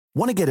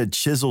Want to get a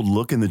chiseled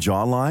look in the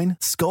jawline?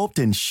 Sculpt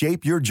and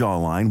shape your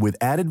jawline with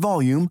added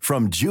volume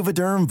from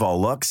Juvederm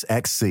Volux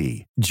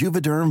XC.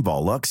 Juvederm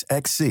Volux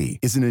XC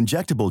is an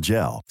injectable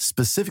gel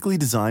specifically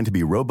designed to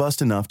be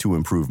robust enough to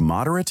improve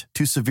moderate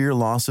to severe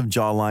loss of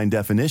jawline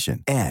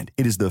definition. And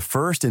it is the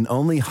first and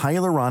only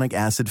hyaluronic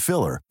acid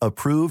filler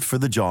approved for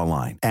the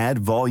jawline. Add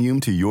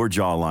volume to your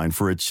jawline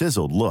for a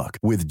chiseled look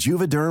with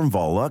Juvederm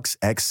Volux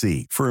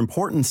XC. For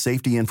important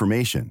safety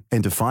information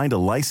and to find a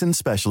licensed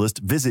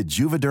specialist, visit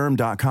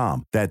juvederm.com.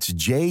 That's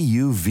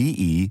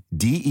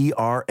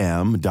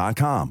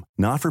JUVEDERM.com.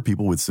 Not for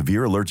people with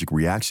severe allergic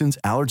reactions,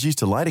 allergies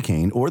to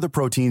lidocaine, or the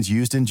proteins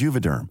used in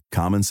Juvederm.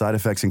 Common side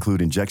effects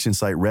include injection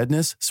site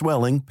redness,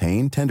 swelling,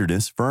 pain,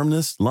 tenderness,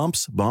 firmness,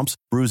 lumps, bumps,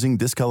 bruising,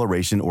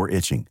 discoloration, or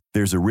itching.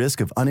 There's a risk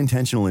of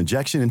unintentional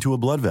injection into a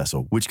blood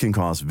vessel, which can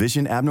cause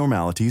vision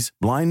abnormalities,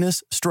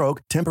 blindness,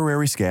 stroke,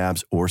 temporary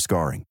scabs, or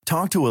scarring.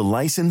 Talk to a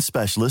licensed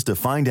specialist to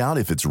find out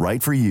if it's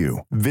right for you.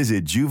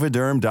 Visit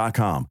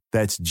Juvederm.com.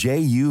 That's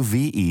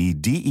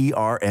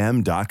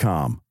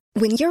JUVEDERM.com.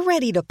 When you're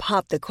ready to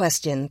pop the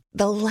question,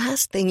 the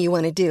last thing you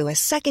want to do is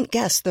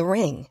second-guess the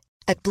ring.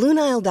 At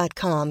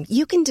BlueNile.com,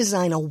 you can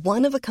design a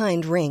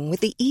one-of-a-kind ring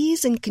with the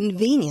ease and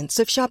convenience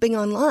of shopping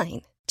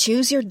online.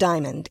 Choose your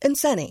diamond and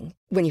setting.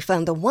 When you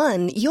find the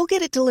one, you'll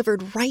get it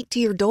delivered right to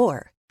your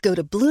door. Go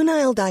to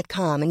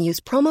BlueNile.com and use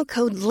promo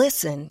code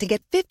LISTEN to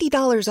get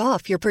 $50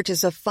 off your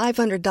purchase of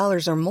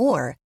 $500 or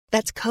more.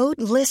 That's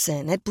code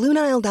LISTEN at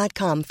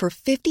BlueNile.com for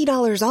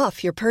 $50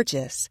 off your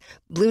purchase.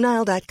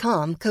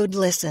 BlueNile.com, code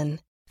LISTEN.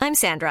 I'm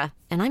Sandra,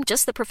 and I'm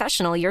just the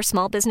professional your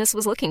small business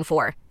was looking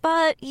for.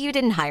 But you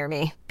didn't hire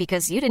me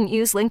because you didn't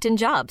use LinkedIn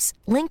Jobs.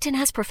 LinkedIn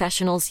has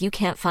professionals you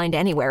can't find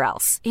anywhere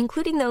else,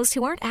 including those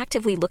who aren't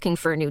actively looking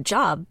for a new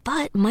job,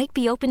 but might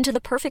be open to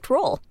the perfect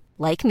role,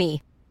 like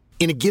me.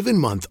 In a given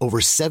month, over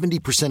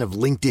 70% of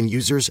LinkedIn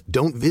users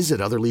don't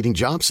visit other leading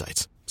job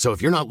sites. So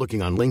if you're not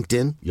looking on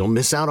LinkedIn, you'll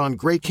miss out on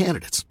great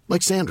candidates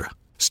like Sandra.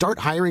 Start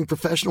hiring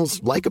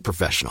professionals like a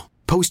professional.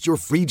 Post your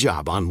free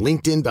job on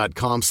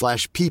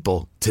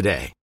linkedin.com/people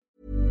today.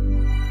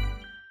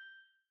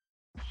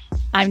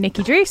 I'm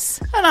Nikki Druce.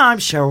 And I'm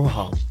Cheryl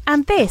Hall.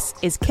 And this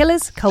is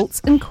Killers,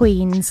 Cults and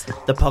Queens,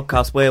 the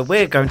podcast where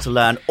we're going to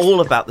learn all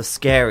about the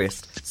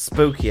scariest,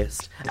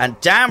 spookiest, and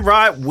damn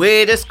right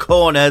weirdest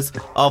corners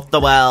of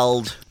the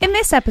world. In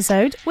this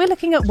episode, we're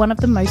looking at one of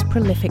the most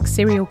prolific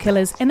serial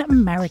killers in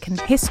American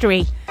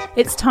history.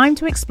 It's time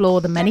to explore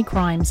the many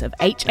crimes of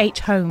H.H.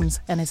 Holmes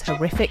and his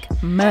horrific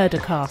murder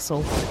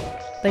castle.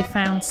 They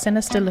found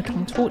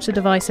sinister-looking torture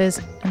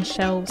devices and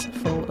shelves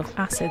full of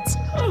acids.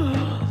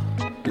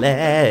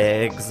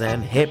 Legs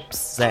and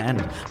hips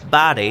and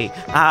body.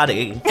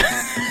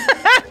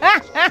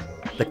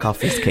 The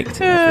coffee's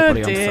kicked in,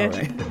 everybody, dear. I'm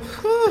sorry.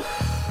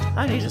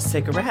 I need a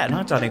cigarette and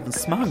I don't even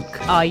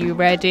smoke. Are you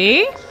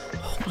ready?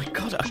 Oh my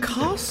god, a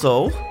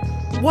castle?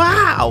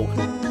 Wow!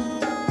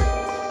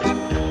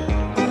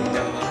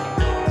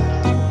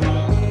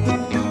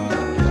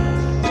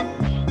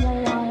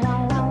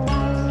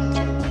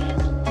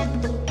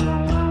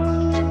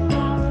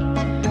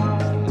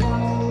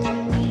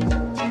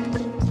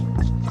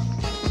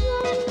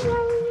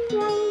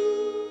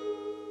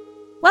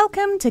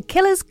 Welcome to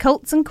Killers,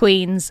 Cults and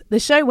Queens, the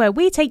show where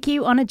we take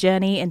you on a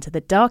journey into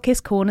the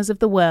darkest corners of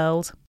the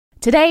world.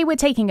 Today we're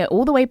taking it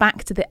all the way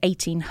back to the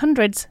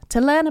 1800s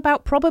to learn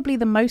about probably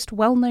the most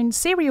well-known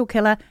serial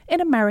killer in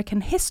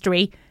American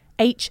history,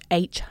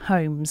 H.H.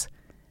 Holmes.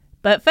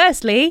 But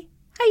firstly,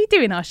 how you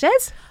doing,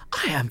 Arshez?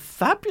 I am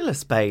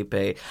fabulous,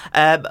 baby.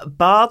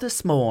 Bar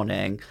this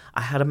morning,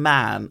 I had a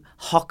man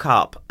hock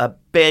up a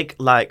big,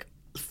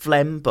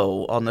 phlegm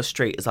ball on the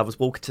street as I was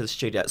walking to the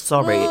studio.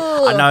 Sorry,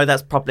 I know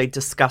that's probably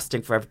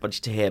disgusting for everybody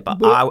to hear, but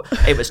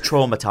it was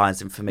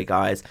traumatising for me,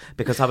 guys,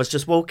 because I was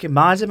just walking,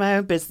 minding my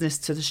own business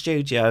to the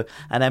studio,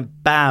 and then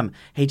bam,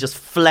 he just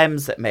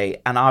phlegms at me,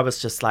 and I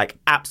was just like,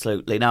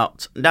 absolutely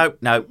not. No.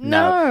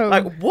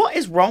 Like, what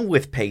is wrong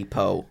with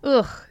people?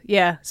 Ugh,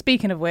 yeah.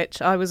 Speaking of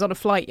which, I was on a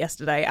flight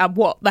yesterday, and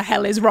what the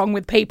hell is wrong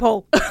with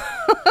people?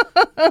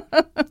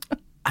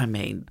 I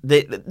mean,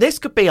 this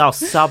could be our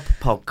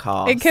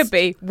sub-podcast. It could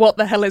be, what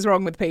the hell is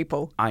wrong with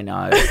people? I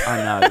know.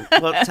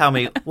 Well, tell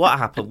me, what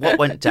happened? What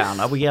went down?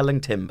 Are we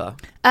yelling timber?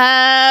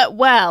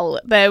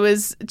 Well, there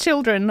was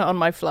children on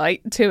my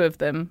flight, 2 of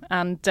them.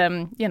 And,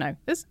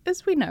 as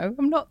we know,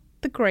 I'm not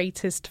the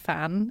greatest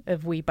fan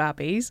of wee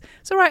babbies.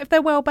 It's all right if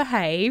they're well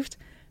behaved.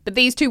 But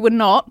these 2 were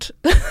not.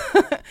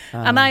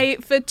 And I,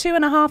 for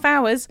 2.5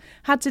 hours,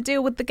 had to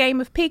deal with the game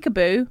of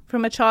peekaboo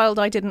from a child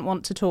I didn't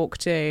want to talk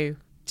to.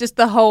 Just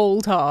the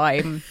whole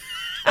time.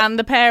 And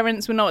the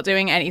parents were not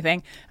doing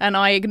anything. And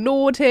I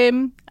ignored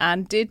him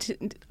and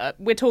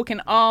we're talking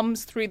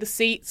arms through the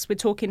seats. We're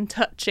talking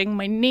touching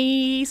my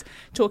knees.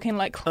 Talking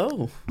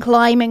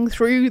climbing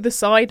through the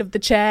side of the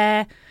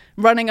chair.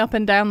 Running up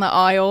and down the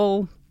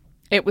aisle.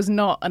 It was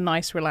not a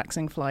nice,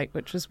 relaxing flight,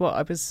 which was what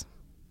I was...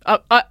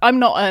 I'm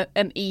not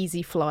an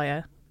easy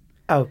flyer.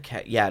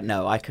 Okay, yeah,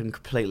 no, I can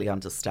completely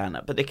understand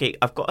that. But Nikki,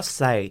 I've got to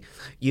say,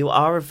 you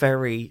are a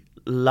very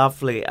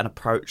lovely and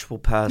approachable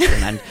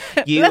person, and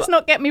you. Let's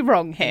not get me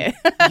wrong here.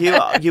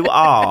 you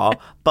are,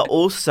 but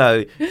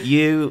also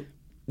you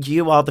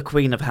are the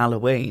queen of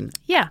Halloween.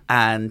 Yeah.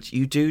 And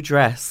you do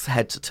dress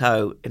head to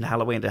toe in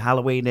Halloween. And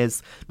Halloween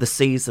is the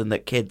season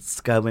that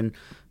kids go and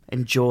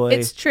enjoy.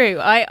 It's true.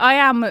 I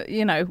am,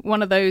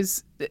 one of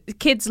those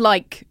kids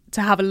like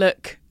to have a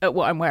look at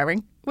what I'm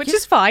wearing, which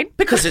is fine.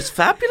 Because it's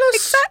fabulous.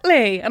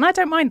 Exactly. And I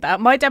don't mind that.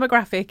 My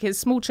demographic is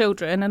small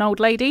children and old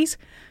ladies.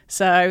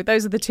 So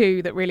those are the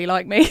two that really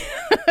like me.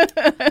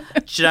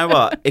 Do you know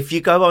what? If you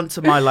go onto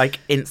my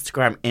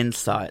Instagram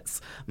insights,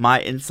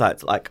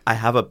 I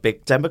have a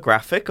big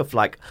demographic of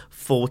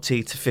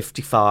 40 to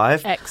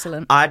 55.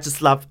 Excellent.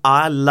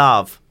 I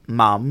love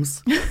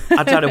mums.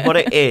 I don't know what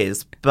it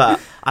is, but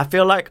I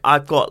feel like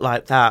I've got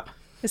that.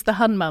 It's the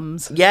hun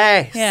mums.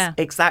 Yes. Yeah.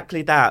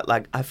 Exactly that.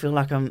 I feel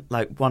like I'm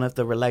one of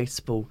the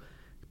relatable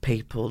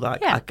people.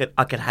 I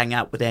could hang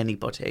out with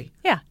anybody.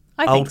 Yeah.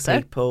 I think so.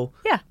 Old people.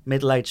 Yeah.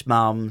 Middle-aged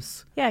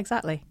mums. Yeah,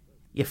 exactly.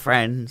 Your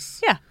friends.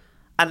 Yeah.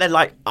 And then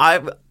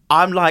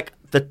I'm like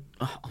the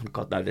oh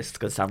God, no, this is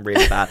gonna sound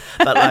really bad.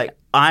 But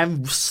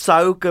I'm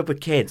so good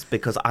with kids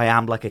because I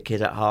am like a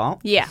kid at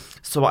heart. Yeah.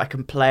 So I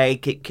can play,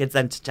 keep kids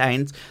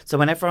entertained. So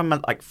whenever I'm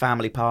at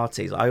family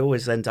parties, I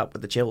always end up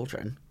with the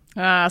children.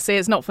 See,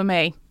 it's not for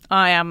me.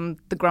 I am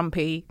the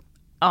grumpy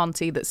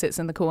auntie that sits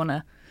in the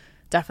corner.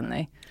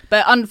 Definitely.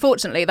 But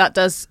unfortunately, that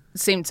does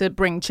seem to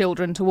bring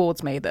children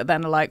towards me that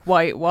then are like,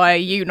 why are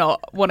you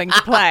not wanting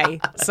to play?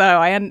 So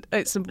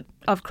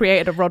I've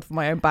created a rod for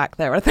my own back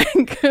there, I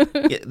think.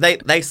 Yeah,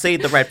 they see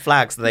the red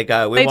flags and they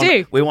go,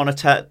 we want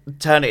to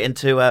turn it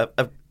into a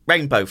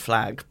rainbow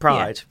flag,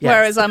 pride. Yeah. Yes.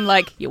 Whereas I'm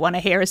like, you want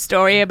to hear a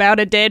story about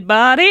a dead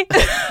body?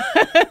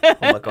 Oh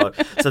my God.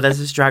 So there's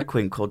this drag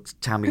queen called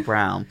Tammy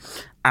Brown.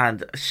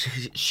 And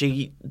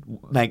she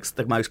makes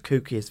the most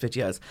kookiest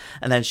videos.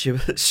 And then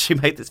she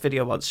made this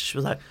video once. She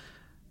was like,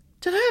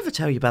 did I ever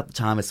tell you about the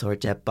time I saw a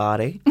dead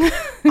body?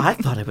 I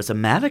thought it was a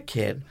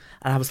mannequin.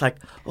 And I was like,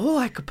 oh,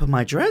 I could put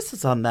my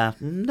dresses on there.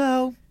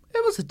 No,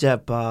 it was a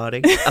dead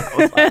body. And I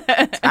was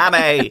like,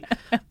 Tammy.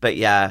 But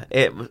yeah,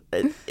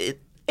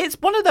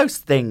 it's one of those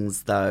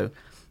things, though.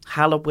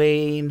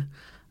 Halloween,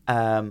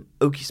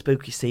 ooky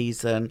spooky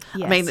season.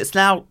 Yes. I mean,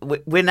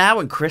 we're now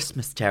in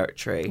Christmas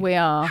territory. We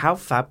are. How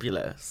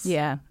fabulous.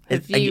 Yeah.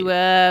 Have you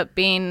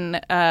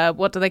been,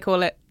 what do they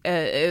call it?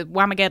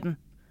 Whamageddon.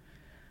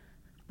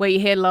 Where you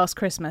hear Last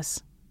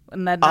Christmas.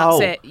 And then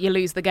that's it. You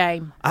lose the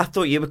game. I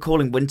thought you were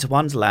calling Winter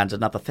Wonderland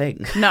another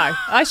thing. No.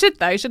 I should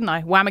though, shouldn't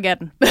I?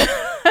 Whamageddon.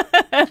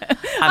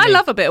 I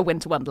love a bit of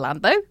Winter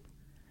Wonderland though.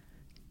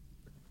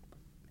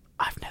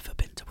 I've never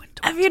been to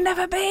Winter Wonderland. Have you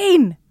never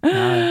been?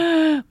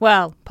 No.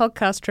 Well,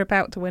 podcast trip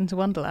out to Winter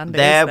Wonderland.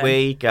 There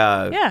we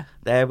go. Yeah.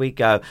 There we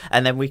go.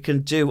 And then we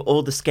can do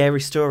all the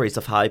scary stories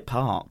of Hyde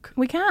Park.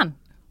 We can.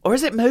 Or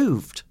is it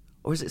moved?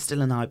 Or is it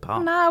still in Hyde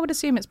Park? No, I would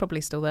assume it's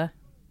probably still there.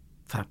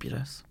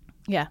 Fabulous.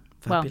 Yeah.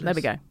 Fabulous. Well, there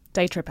we go.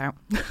 Day trip out.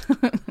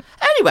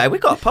 Anyway,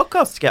 we've got a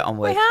podcast to get on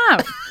with. We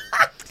have.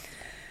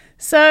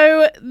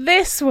 So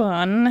this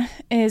one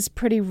is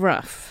pretty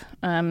rough.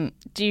 Do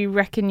you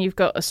reckon you've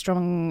got a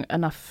strong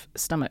enough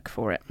stomach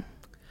for it?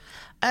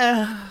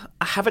 I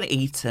haven't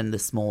eaten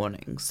this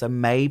morning, so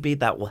maybe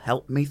that will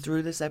help me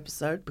through this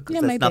episode because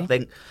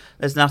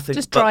there's nothing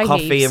just but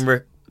coffee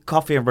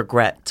coffee and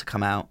regret to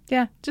come out.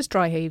 Yeah, just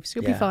dry heaves.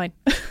 You'll be fine.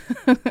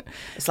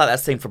 It's like that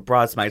scene from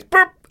Bridesmaids.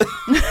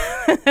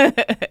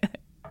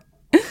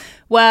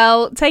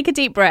 Well, take a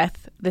deep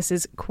breath. This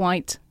is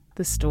quite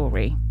the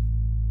story.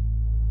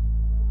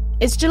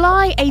 It's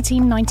July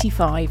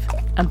 1895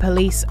 and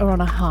police are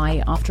on a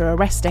high after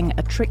arresting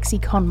a tricksy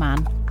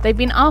conman. They've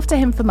been after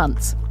him for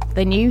months.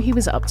 They knew he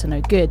was up to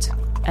no good.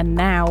 And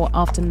now,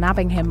 after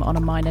nabbing him on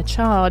a minor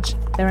charge,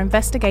 they're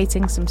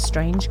investigating some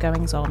strange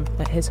goings-on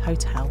at his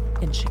hotel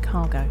in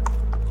Chicago.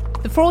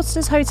 The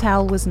fraudster's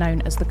hotel was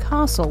known as the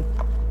Castle,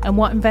 and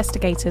what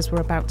investigators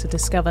were about to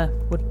discover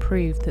would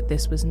prove that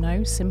this was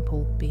no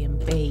simple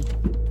B&B.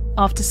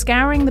 After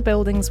scouring the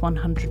building's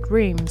 100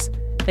 rooms,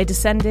 they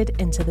descended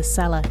into the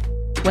cellar,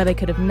 where they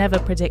could have never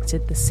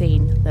predicted the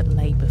scene that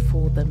lay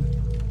before them.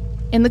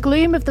 In the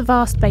gloom of the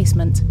vast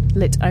basement,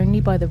 lit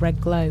only by the red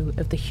glow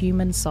of the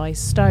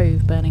human-sized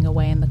stove burning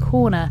away in the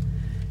corner,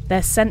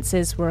 their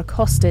senses were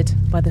accosted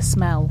by the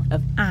smell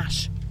of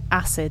ash,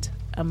 acid,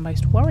 and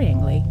most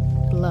worryingly,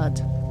 blood.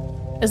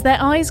 As their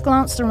eyes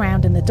glanced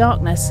around in the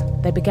darkness,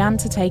 they began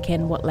to take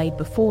in what lay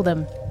before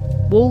them.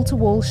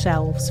 Wall-to-wall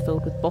shelves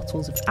filled with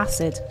bottles of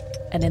acid,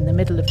 and in the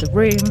middle of the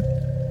room,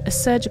 a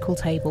surgical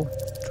table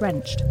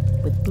drenched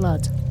with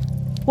blood.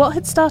 What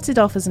had started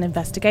off as an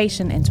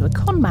investigation into a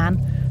con man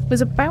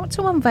was about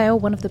to unveil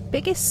one of the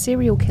biggest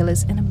serial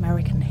killers in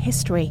American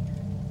history.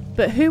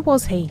 But who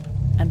was he,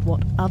 and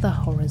what other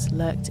horrors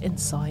lurked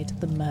inside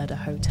the murder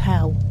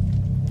hotel?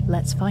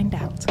 Let's find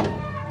out.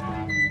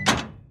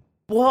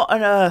 What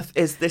on earth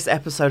is this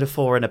episode of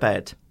Four in a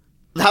Bed?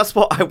 That's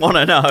what I want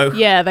to know.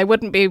 Yeah, they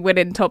wouldn't be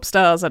winning top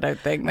stars, I don't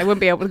think. They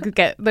wouldn't be able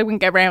to they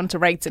wouldn't get around to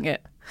rating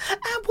it.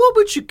 And what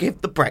would you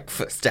give The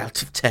Breakfast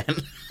out of 10?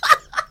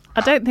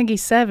 I don't think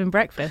he's serving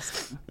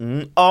breakfast.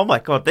 Oh my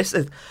God, this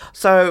is...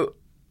 So,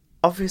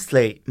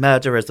 obviously,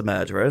 murderers are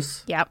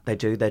murderers. Yep. They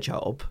do their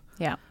job.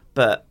 Yeah.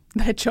 But...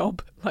 Their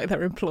job, like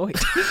they're employed.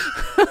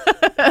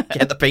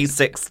 Get the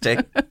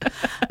P60.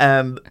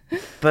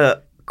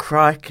 But,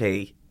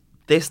 crikey,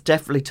 this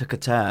definitely took a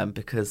turn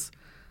because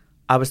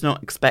I was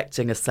not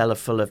expecting a cellar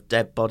full of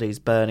dead bodies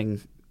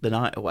burning the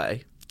night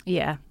away.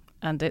 Yeah.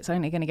 And it's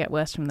only going to get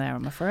worse from there,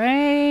 I'm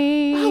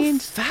afraid. Oh,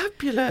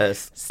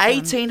 fabulous.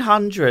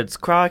 1800s,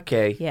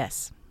 crikey.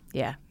 Yes.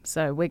 Yeah.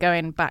 So we're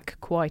going back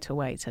quite a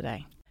way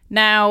today.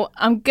 Now,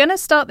 I'm going to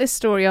start this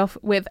story off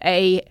with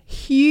a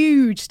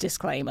huge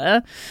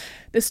disclaimer.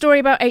 The story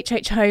about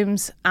H.H.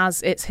 Holmes,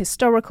 as it's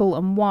historical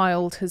and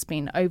wild, has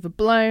been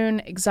overblown,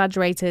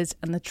 exaggerated,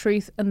 and the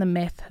truth and the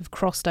myth have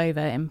crossed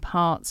over in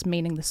parts,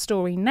 meaning the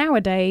story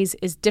nowadays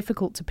is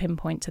difficult to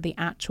pinpoint to the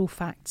actual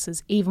facts,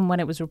 as even when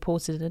it was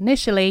reported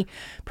initially,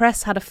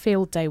 press had a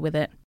field day with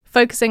it,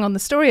 focusing on the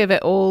story of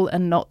it all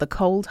and not the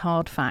cold,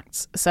 hard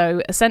facts.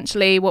 So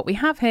essentially what we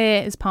have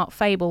here is part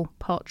fable,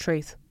 part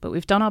truth, but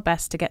we've done our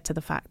best to get to the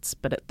facts.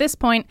 But at this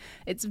point,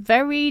 it's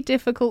very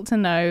difficult to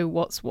know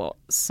what's what.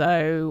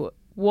 So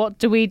what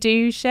do,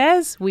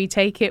 Shez? We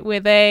take it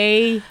with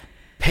a...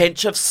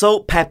 pinch of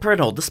salt, pepper and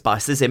all the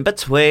spices in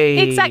between.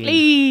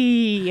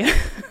 Exactly.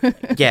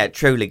 Yeah,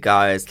 truly,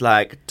 guys.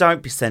 Like,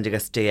 don't be sending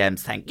us DMs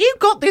saying, you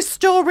got this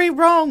story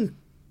wrong.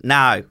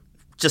 No,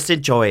 just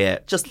enjoy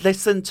it. Just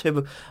listen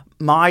to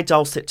my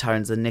dulcet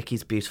tones and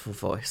Nikki's beautiful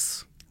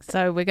voice.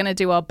 So we're going to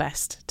do our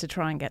best to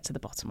try and get to the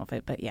bottom of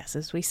it. But yes,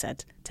 as we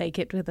said, take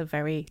it with a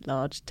very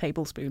large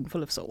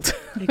tablespoonful of salt.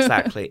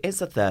 Exactly.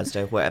 It's a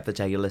Thursday, whatever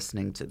day you're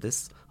listening to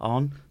this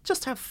on.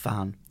 Just have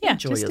fun. Yeah,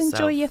 enjoy just yourself.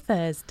 enjoy your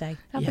Thursday.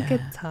 Have a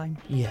good time.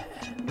 Yeah.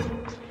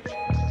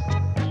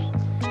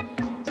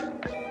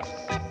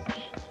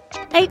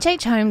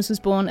 H.H. Holmes was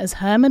born as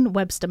Herman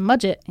Webster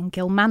Mudgett in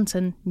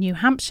Gilmanton, New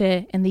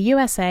Hampshire, in the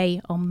USA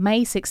on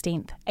May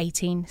 16th,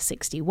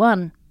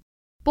 1861.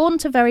 Born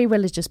to very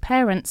religious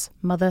parents,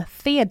 mother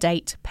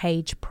Theodate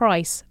Page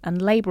Price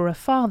and labourer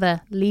father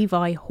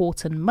Levi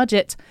Horton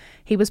Mudgett,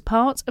 he was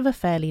part of a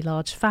fairly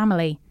large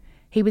family.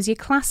 He was your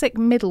classic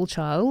middle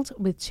child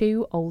with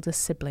two older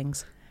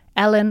siblings,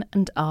 Ellen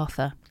and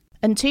Arthur,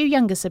 and two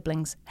younger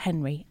siblings,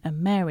 Henry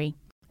and Mary.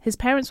 His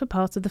parents were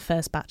part of the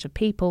first batch of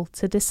people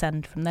to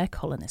descend from their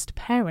colonist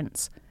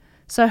parents.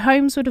 So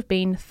Holmes would have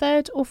been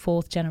third or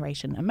fourth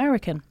generation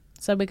American.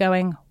 So we're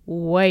going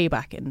way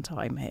back in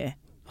time here.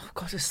 Oh,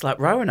 God, it's like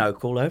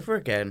Roanoke all over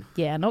again.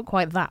 Yeah, not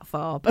quite that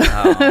far, but,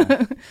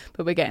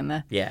 but we're getting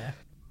there. Yeah.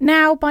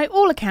 Now, by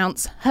all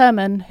accounts,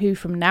 Herman, who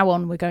from now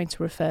on we're going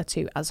to refer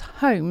to as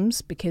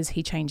Holmes because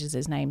he changes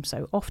his name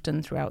so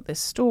often throughout this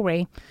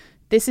story,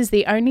 this is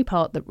the only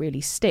part that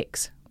really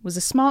sticks, was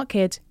a smart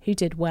kid who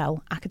did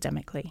well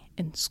academically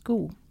in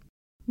school.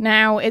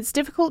 Now, it's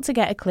difficult to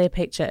get a clear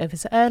picture of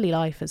his early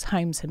life as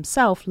Holmes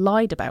himself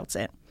lied about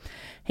it.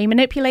 He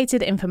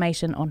manipulated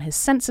information on his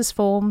census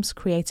forms,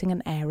 creating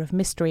an air of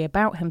mystery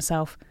about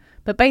himself.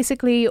 But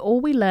basically,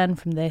 all we learn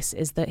from this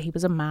is that he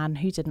was a man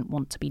who didn't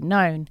want to be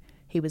known.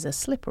 He was a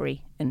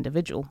slippery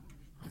individual.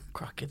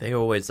 Crikey, they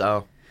always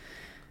are.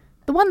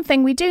 The one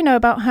thing we do know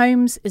about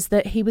Holmes is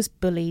that he was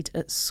bullied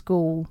at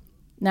school.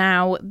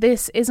 Now,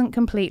 this isn't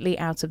completely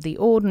out of the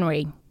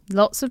ordinary.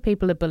 Lots of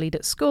people are bullied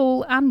at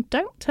school and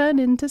don't turn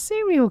into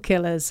serial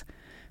killers.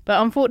 But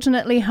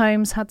unfortunately,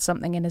 Holmes had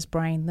something in his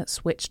brain that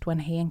switched when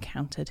he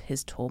encountered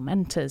his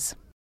tormentors.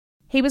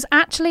 He was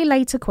actually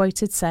later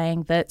quoted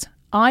saying that,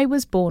 "I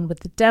was born with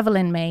the devil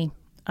in me.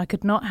 I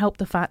could not help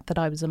the fact that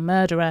I was a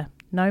murderer,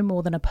 no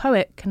more than a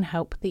poet can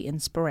help the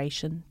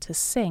inspiration to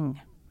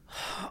sing."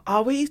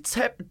 Are we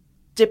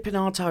dipping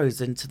our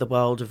toes into the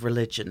world of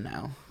religion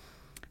now?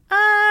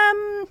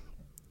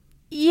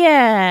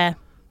 Yeah.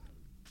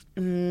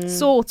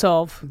 Sort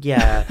of.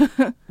 Yeah.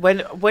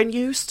 When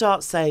you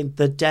start saying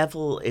the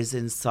devil is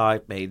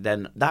inside me,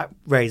 then that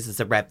raises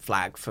a red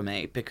flag for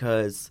me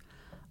because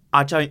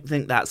I don't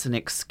think that's an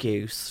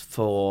excuse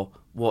for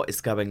what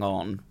is going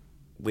on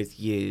with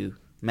you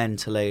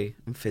mentally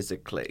and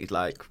physically.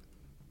 Like,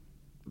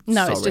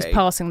 no, sorry. It's just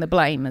passing the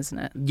blame, isn't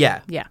it?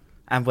 Yeah. Yeah.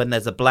 And when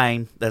there's a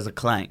blame, there's a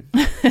claim.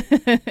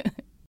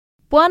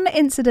 One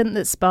incident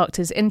that sparked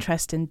his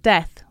interest in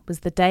death was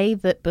the day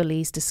that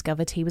bullies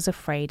discovered he was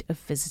afraid of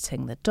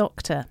visiting the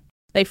doctor.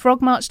 They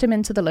frog-marched him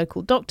into the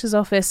local doctor's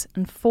office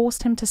and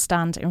forced him to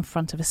stand in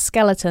front of a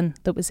skeleton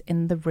that was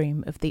in the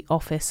room of the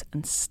office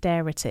and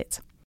stare at it.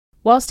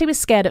 Whilst he was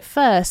scared at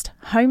first,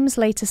 Holmes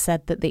later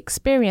said that the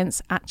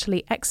experience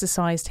actually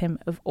exorcised him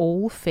of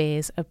all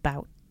fears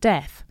about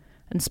death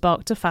and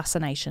sparked a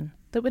fascination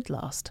that would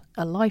last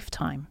a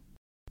lifetime.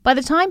 By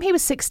the time he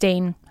was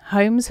 16,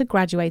 Holmes had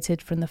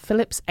graduated from the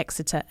Phillips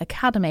Exeter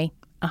Academy,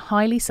 a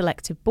highly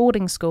selective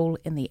boarding school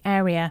in the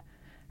area,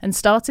 and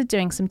started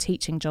doing some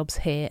teaching jobs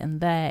here and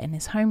there in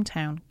his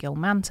hometown,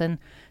 Gilmanton,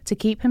 to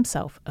keep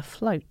himself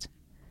afloat.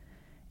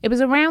 It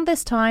was around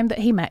this time that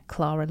he met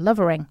Clara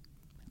Lovering.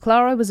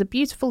 Clara was a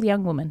beautiful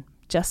young woman,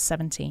 just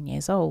 17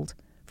 years old,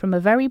 from a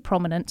very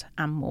prominent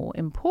and, more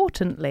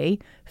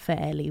importantly,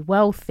 fairly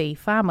wealthy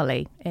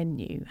family in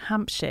New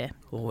Hampshire.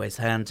 Always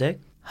handy.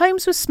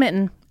 Holmes was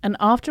smitten, and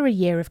after a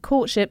year of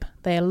courtship,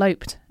 they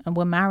eloped and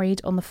were married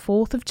on the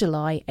 4th of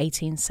July,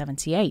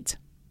 1878.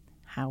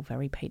 How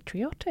very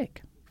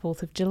patriotic.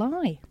 4th of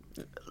July.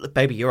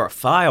 Baby, you're a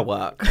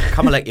firework.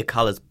 Come and let your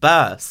colours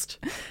burst.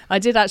 I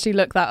did actually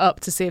look that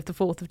up to see if the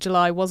 4th of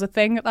July was a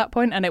thing at that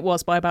point, and it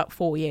was by about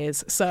 4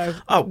 years, so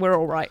we're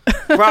all right.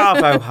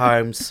 Bravo,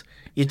 Holmes.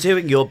 You're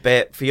doing your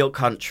bit for your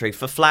country,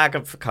 for flag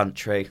and for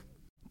country.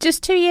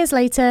 Just 2 years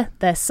later,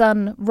 their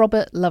son,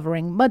 Robert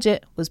Lovering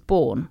Mudgett, was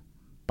born.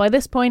 By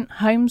this point,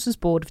 Holmes was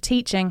bored of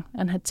teaching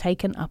and had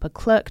taken up a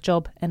clerk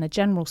job in a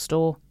general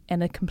store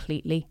in a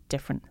completely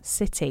different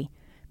city,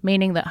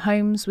 meaning that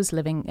Holmes was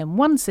living in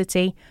one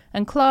city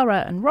and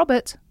Clara and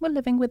Robert were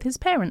living with his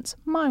parents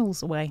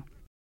miles away.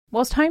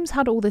 Whilst Holmes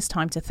had all this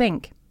time to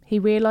think, he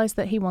realised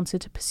that he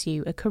wanted to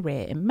pursue a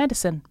career in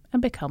medicine and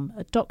become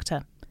a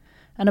doctor.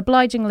 And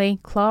obligingly,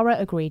 Clara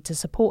agreed to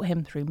support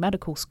him through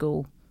medical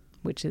school,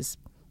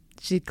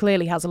 she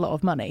clearly has a lot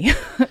of money.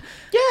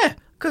 Yeah,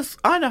 because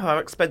I know how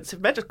expensive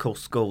medical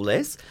school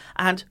is,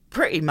 and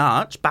pretty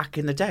much back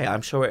in the day,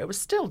 I'm sure it was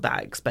still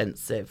that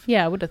expensive.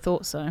 Yeah, I would have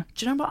thought so.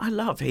 Do you know what I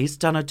love? He's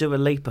done a Dua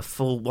Lipa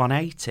full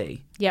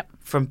 180. Yep.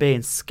 From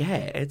being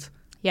scared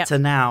to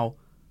now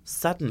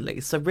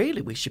suddenly. So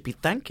really, we should be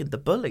thanking the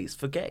bullies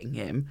for getting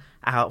him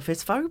out of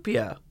his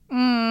phobia.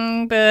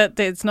 But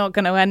it's not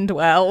going to end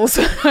well,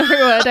 so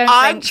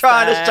I'm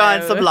trying to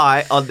shine some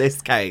light on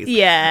this case.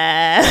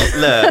 Yeah.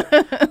 Look,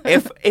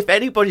 if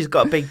anybody's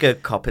got to be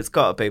good cop, it's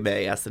got to be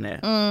me, hasn't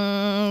it?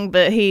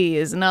 But he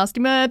is a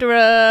nasty murderer.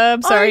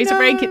 I'm sorry to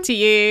break it to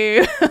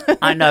you.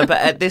 I know, but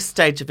at this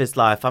stage of his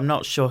life, I'm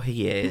not sure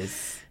he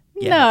is.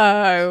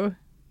 Yeah.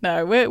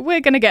 No,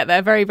 we're going to get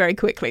there very, very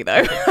quickly,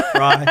 though.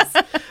 Christ.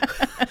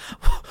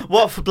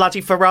 What for bloody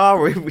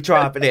Ferrari are we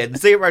driving in?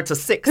 0 to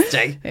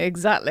 60.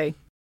 Exactly.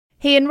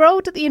 He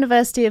enrolled at the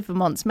University of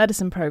Vermont's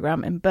medicine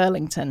programme in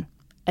Burlington,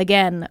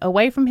 again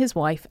away from his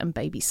wife and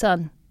baby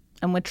son,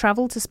 and would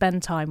travel to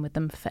spend time with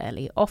them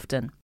fairly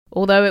often.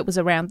 Although it was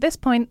around this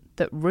point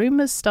that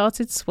rumours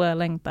started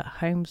swirling that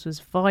Holmes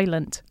was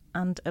violent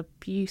and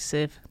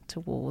abusive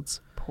towards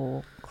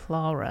poor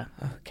Clara.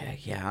 Okay,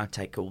 yeah, I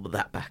take all of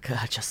that back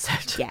I just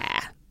said.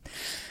 Yeah.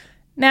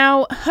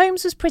 Now,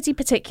 Holmes was pretty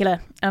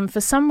particular, and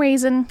for some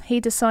reason he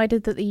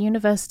decided that the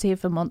University of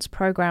Vermont's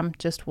programme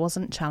just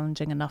wasn't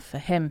challenging enough for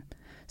him.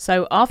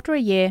 So after a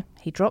year,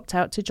 he dropped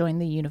out to join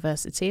the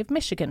University of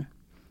Michigan.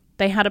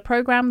 They had a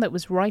programme that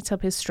was right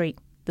up his street,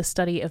 the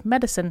study of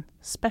medicine,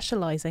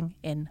 specialising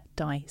in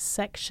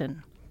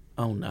dissection.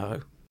 Oh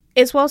no.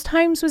 It's whilst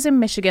Holmes was in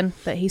Michigan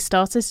that he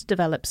started to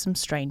develop some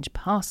strange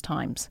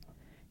pastimes.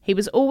 He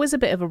was always a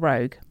bit of a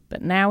rogue,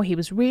 but now he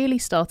was really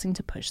starting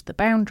to push the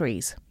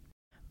boundaries.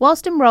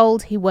 Whilst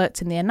enrolled, he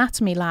worked in the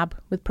anatomy lab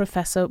with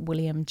Professor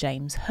William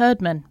James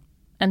Herdman,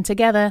 and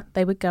together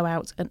they would go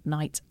out at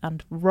night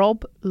and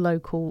rob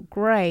local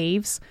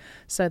graves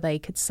so they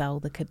could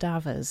sell the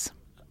cadavers.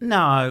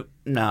 No.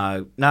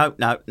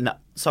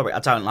 Sorry, I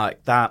don't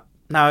like that.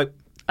 No.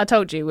 I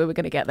told you we were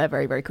going to get there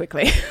very, very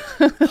quickly.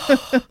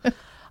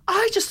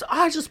 I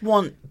just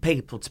want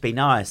people to be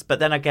nice, but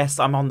then I guess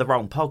I'm on the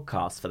wrong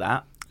podcast for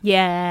that.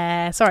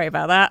 Yeah, sorry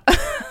about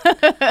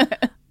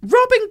that.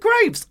 Robbing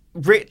graves.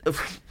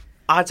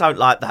 I don't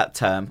like that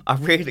term. I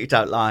really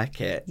don't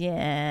like it.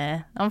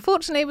 Yeah.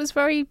 Unfortunately, it was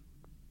very,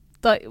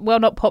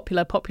 not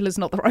popular. Popular's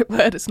not the right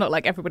word. It's not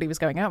like everybody was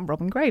going out and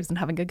robbing graves and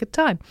having a good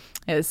time.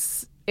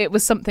 It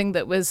was something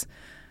that was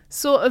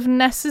sort of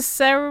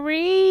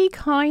necessary,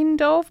 kind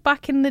of,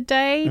 back in the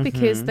day,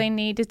 because they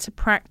needed to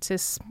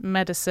practice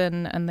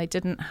medicine and they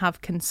didn't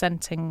have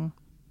consenting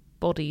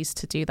bodies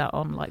to do that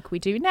on like we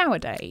do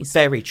nowadays.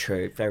 Very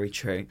true, very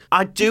true.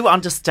 I do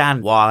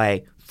understand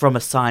why, from a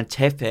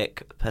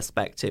scientific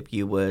perspective,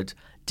 you would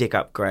dig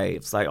up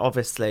graves. Like,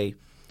 obviously,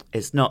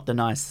 it's not the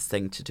nicest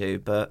thing to do,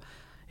 but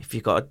if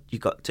you got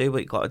to do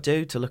what you got to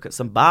do to look at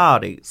some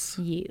bodies.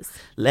 Yes.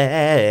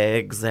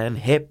 Legs and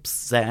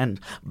hips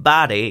and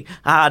body.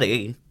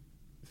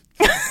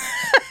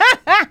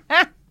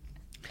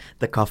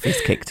 The coffee's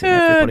kicked in,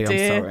 everybody.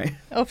 Dear. I'm sorry.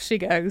 Off she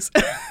goes.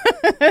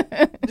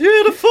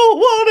 Beautiful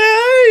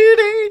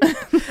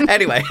 180.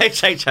 Anyway,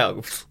 H.H.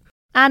 Holmes.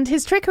 And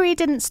his trickery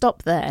didn't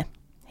stop there.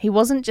 He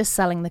wasn't just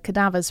selling the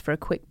cadavers for a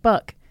quick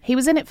buck. He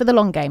was in it for the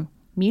long game,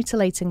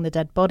 mutilating the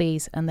dead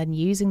bodies and then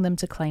using them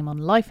to claim on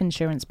life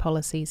insurance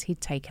policies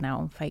he'd taken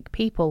out on fake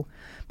people,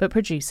 but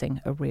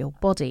producing a real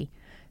body,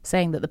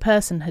 saying that the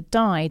person had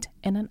died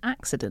in an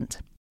accident.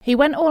 He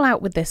went all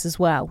out with this as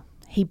well.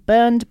 He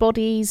burned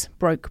bodies,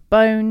 broke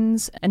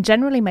bones, and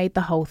generally made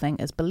the whole thing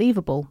as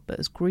believable but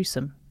as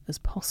gruesome as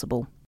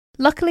possible.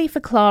 Luckily for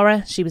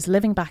Clara, she was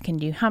living back in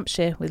New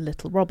Hampshire with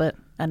little Robert,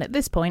 and at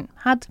this point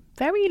had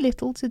very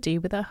little to do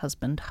with her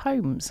husband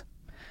Holmes.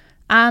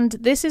 And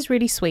this is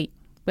really sweet.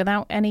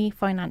 Without any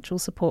financial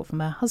support from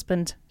her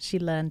husband, she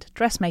learned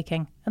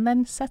dressmaking and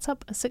then set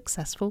up a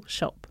successful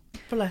shop.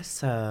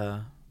 Bless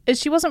her. As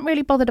she wasn't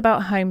really bothered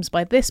about Holmes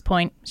by this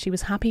point, she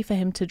was happy for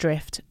him to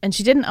drift, and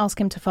she didn't ask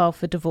him to file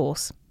for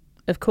divorce.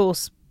 Of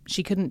course,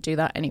 she couldn't do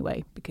that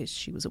anyway, because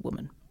she was a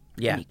woman.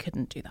 Yeah. And he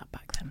couldn't do that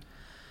back then.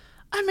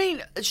 I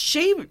mean,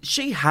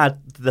 she had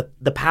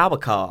the power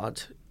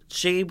card.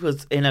 She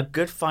was in a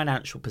good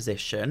financial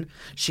position.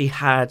 She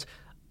had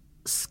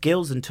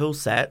skills and tool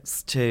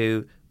sets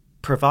to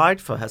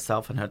provide for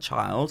herself and her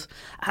child.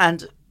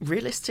 And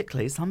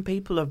realistically, some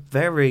people are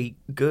very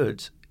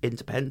good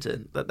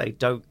independent, that they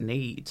don't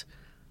need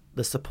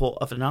the support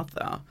of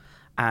another.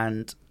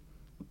 And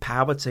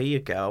power to you,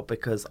 girl,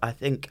 because I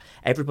think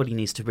everybody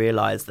needs to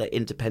realise that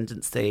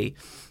independency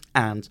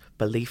and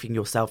belief in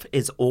yourself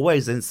is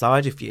always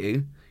inside of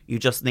you. You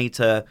just need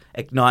to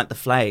ignite the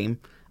flame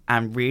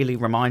and really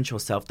remind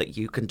yourself that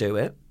you can do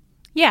it.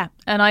 Yeah,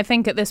 and I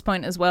think at this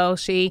point as well,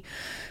 she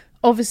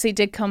obviously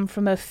did come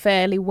from a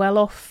fairly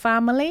well-off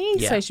family,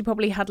 so she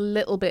probably had a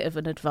little bit of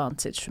an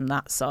advantage from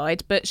that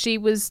side, but she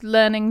was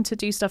learning to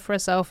do stuff for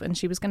herself, and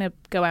she was going to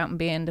go out and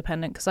be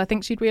independent, because I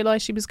think she'd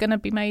realised she was going to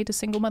be made a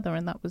single mother,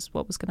 and that was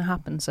what was going to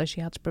happen, so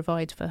she had to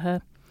provide for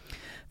her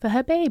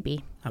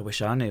baby. I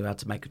wish I knew how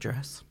to make a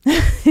dress.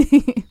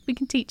 We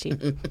can teach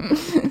you.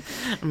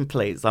 And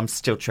please, I'm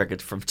still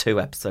triggered from 2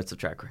 episodes of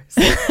Drag Race.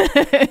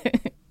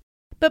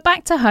 But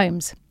back to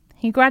Holmes.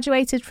 He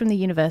graduated from the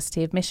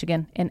University of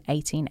Michigan in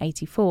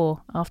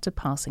 1884 after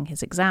passing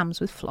his exams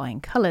with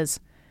flying colours.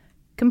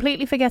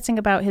 Completely forgetting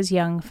about his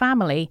young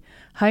family,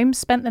 Holmes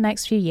spent the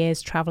next few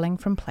years travelling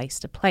from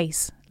place to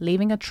place,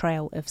 leaving a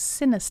trail of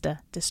sinister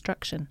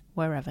destruction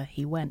wherever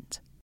he went.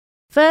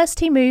 First,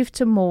 he moved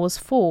to Moore's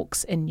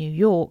Forks in New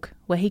York,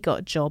 where he got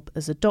a job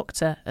as a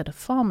doctor at a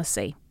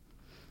pharmacy.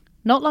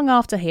 Not long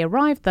after he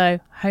arrived, though,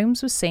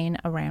 Holmes was seen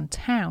around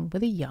town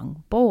with a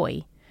young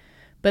boy.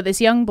 But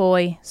this young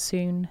boy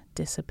soon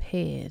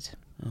disappeared.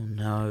 Oh,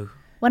 no.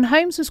 When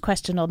Holmes was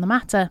questioned on the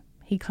matter,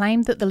 he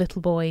claimed that the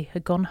little boy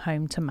had gone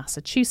home to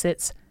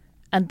Massachusetts,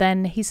 and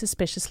then he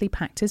suspiciously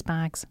packed his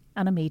bags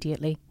and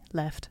immediately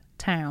left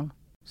town.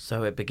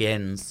 So it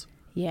begins.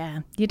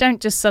 Yeah, you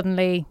don't just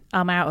suddenly,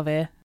 I'm out of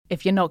here,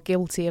 if you're not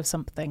guilty of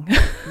something.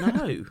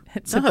 No.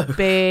 It's a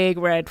big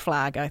red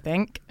flag, I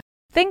think.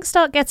 Things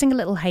start getting a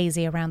little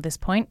hazy around this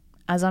point,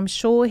 as I'm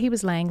sure he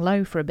was laying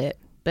low for a bit,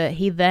 but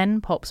he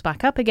then pops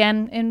back up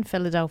again in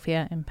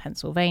Philadelphia in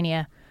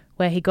Pennsylvania,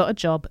 where he got a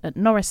job at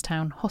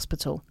Norristown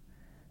Hospital.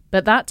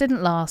 But that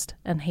didn't last,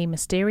 and he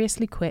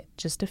mysteriously quit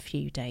just a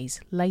few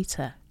days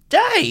later.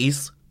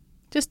 Days?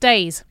 Just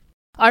days.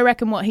 I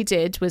reckon what he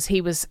did was he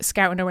was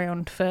scouting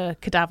around for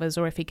cadavers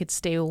or if he could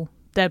steal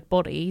dead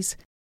bodies,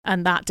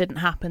 and that didn't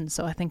happen,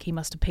 so I think he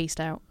must have peaced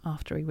out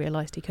after he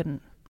realised he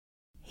couldn't.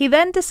 He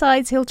then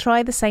decides he'll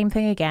try the same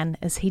thing again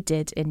as he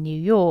did in New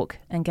York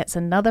and gets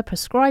another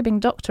prescribing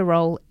doctor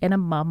role in a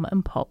mum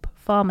and pop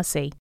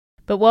pharmacy.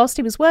 But whilst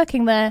he was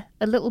working there,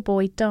 a little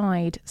boy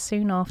died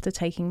soon after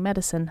taking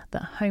medicine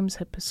that Holmes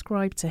had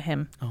prescribed to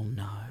him. Oh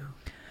no.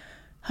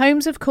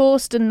 Holmes, of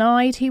course,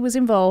 denied he was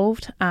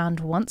involved, and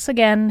once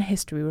again,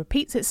 history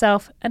repeats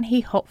itself and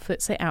he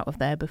hotfoots it out of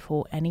there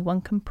before anyone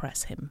can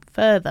press him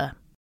further.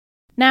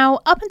 Now,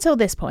 up until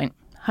this point,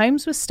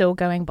 Holmes was still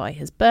going by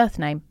his birth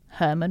name,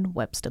 Herman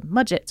Webster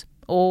Mudgett,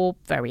 or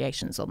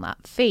variations on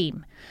that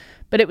theme.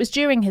 But it was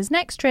during his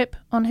next trip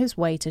on his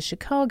way to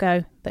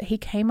Chicago that he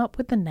came up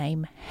with the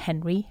name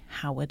Henry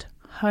Howard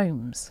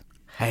Holmes.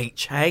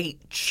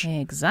 H.H.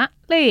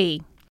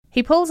 Exactly.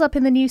 He pulls up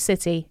in the new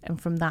city,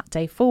 and from that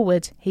day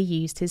forward, he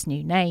used his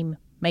new name,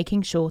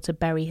 making sure to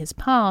bury his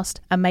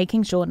past and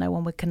making sure no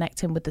one would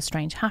connect him with the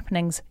strange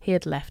happenings he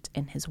had left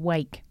in his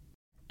wake.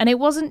 And it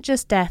wasn't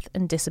just death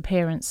and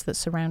disappearance that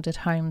surrounded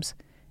Holmes.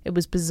 It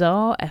was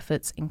bizarre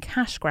efforts in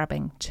cash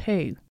grabbing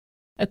too.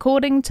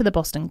 According to the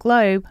Boston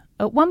Globe,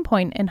 at one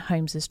point in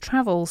Holmes's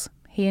travels,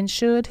 he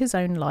insured his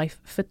own life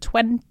for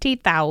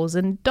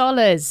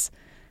 $20,000.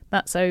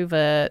 That's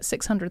over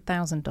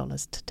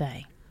 $600,000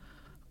 today.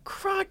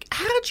 Craig,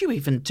 how do you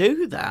even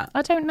do that?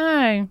 I don't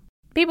know.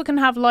 People can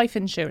have life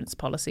insurance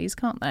policies,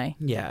 can't they?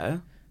 Yeah.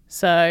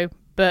 So,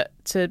 but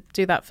to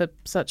do that for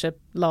such a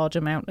large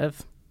amount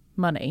of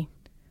money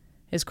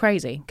is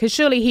crazy. Because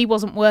surely he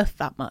wasn't worth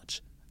that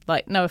much.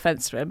 Like, no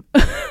offence to him,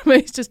 but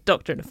he's just a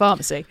doctor in a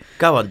pharmacy.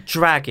 Go on,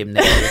 drag him,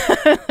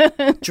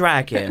 Nicky.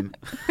 Drag him.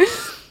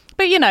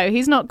 But, you know,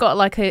 he's not got,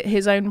 like,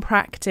 his own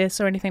practice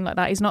or anything like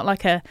that. He's not,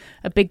 like, a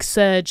big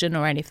surgeon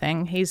or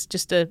anything. He's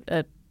just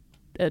a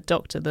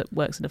doctor that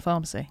works in a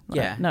pharmacy. Like,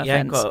 Yeah, no you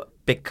ain't offence. got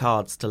big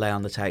cards to lay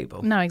on the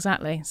table. No,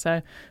 exactly.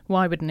 So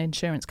why would an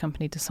insurance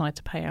company decide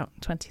to pay out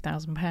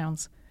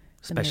 £20,000?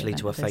 Especially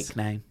to a fake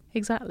name.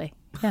 Exactly,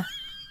 yeah.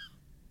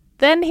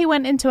 Then he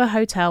went into a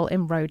hotel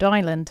in Rhode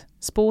Island,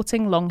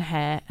 sporting long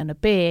hair and a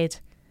beard.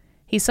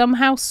 He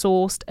somehow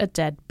sourced a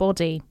dead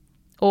body.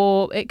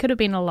 Or it could have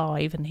been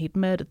alive and he'd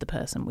murdered the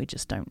person, we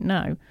just don't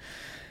know.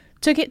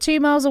 Took it 2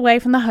 miles away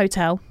from the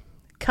hotel,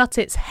 cut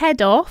its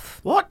head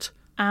off. What?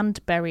 And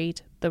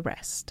buried the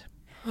rest.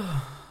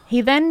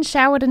 He then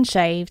showered and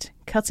shaved,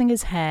 cutting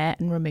his hair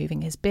and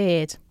removing his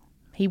beard.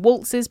 He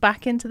waltzes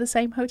back into the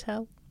same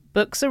hotel,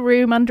 books a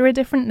room under a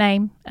different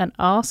name, and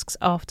asks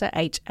after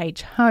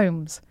H.H.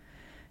 Holmes.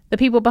 The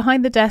people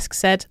behind the desk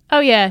said, "Oh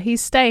yeah,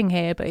 he's staying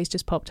here, but he's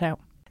just popped out."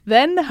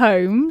 Then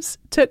Holmes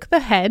took the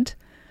head,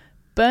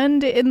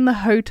 burned it in the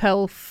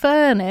hotel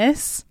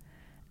furnace,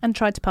 and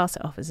tried to pass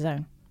it off as his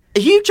own.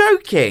 Are you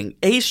joking?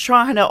 He's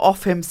trying to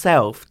off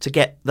himself to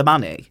get the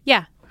money?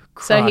 Yeah.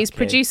 Crikey. So he's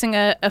producing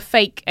a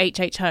fake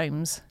H.H.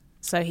 Holmes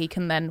so he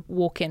can then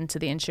walk into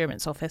the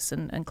insurance office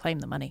and claim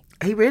the money.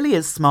 He really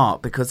is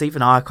smart, because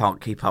even I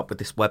can't keep up with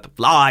this web of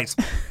lies.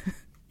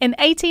 In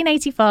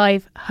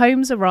 1885,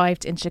 Holmes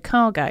arrived in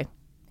Chicago.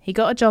 He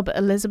got a job at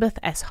Elizabeth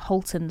S.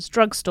 Holton's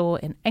drugstore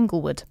in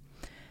Englewood.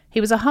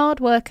 He was a hard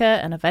worker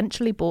and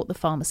eventually bought the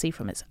pharmacy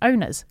from its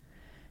owners.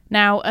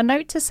 Now, a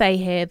note to say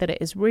here that it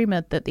is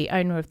rumoured that the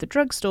owner of the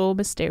drugstore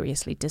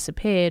mysteriously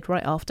disappeared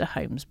right after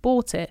Holmes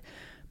bought it,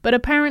 but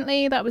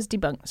apparently that was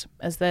debunked,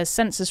 as there's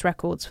census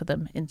records for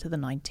them into the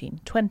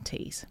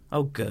 1920s.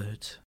 Oh,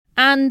 good.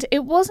 And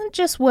it wasn't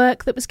just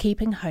work that was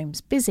keeping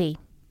Holmes busy.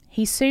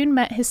 He soon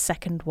met his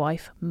second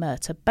wife,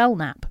 Myrta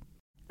Belknap.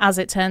 As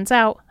it turns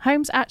out,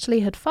 Holmes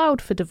actually had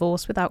filed for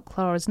divorce without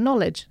Clara's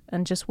knowledge,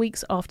 and just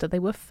weeks after they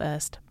were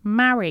first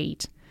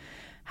married.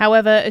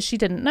 However, as she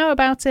didn't know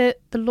about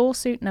it, the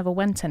lawsuit never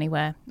went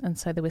anywhere, and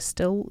so they were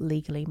still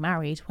legally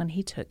married when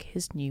he took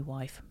his new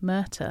wife,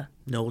 Myrta.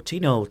 Naughty,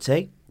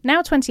 naughty.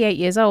 Now 28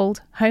 years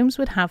old, Holmes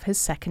would have his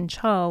second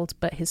child,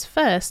 but his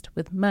first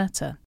with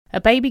Myrta,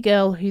 a baby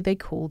girl who they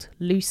called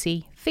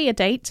Lucy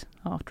Theodate,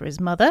 after his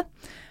mother,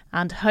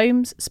 and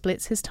Holmes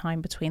splits his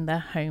time between their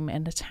home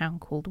in a town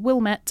called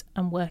Wilmette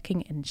and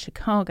working in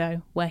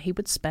Chicago, where he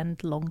would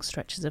spend long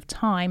stretches of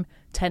time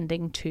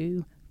tending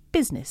to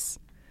business.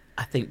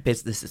 I think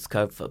business is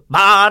code for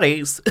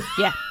bodies.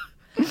 Yeah.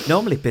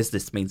 Normally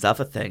business means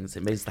other things.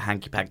 It means the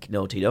hanky-panky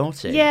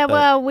naughty-naughty. Yeah, but...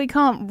 well, we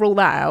can't rule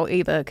that out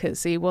either,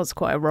 because he was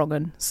quite a wrong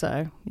un.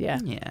 So, yeah,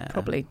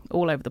 probably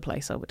all over the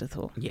place, I would have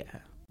thought. Yeah.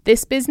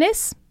 This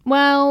business?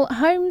 Well,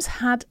 Holmes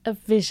had a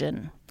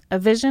vision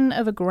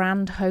of a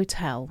grand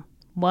hotel,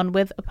 one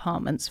with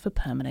apartments for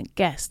permanent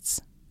guests,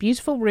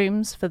 beautiful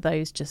rooms for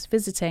those just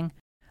visiting,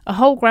 a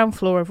whole ground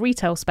floor of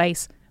retail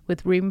space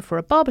with room for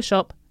a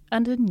barbershop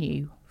and a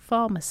new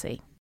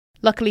pharmacy.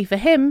 Luckily for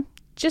him,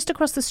 just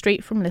across the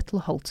street from Little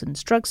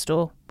Holton's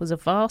drugstore was a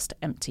vast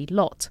empty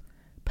lot,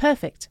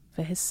 perfect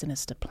for his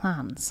sinister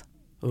plans.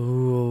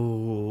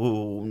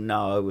 Oh,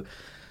 no.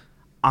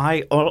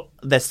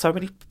 There's so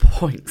many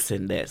points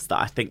in this that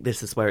I think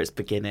this is where it's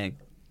beginning.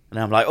 And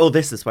I'm like, oh,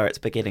 this is where it's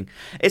beginning.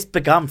 It's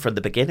begun from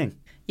the beginning.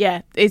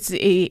 Yeah,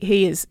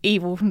 he is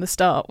evil from the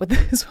start with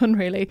this one,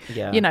 really.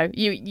 Yeah. You know,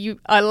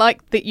 I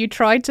like that you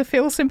tried to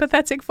feel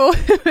sympathetic for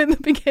him in the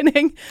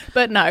beginning,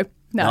 but no.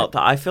 Not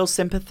that I feel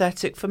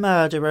sympathetic for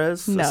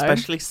murderers, No.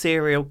 especially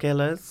serial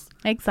killers.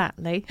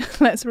 Exactly.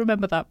 Let's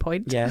remember that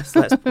point. Yes,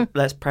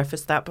 let's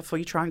preface that before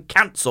you try and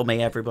cancel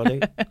me,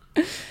 everybody.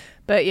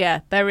 But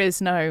yeah,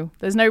 there's no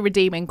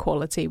redeeming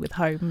quality with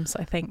Holmes,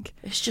 I think.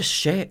 It's just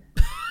shit.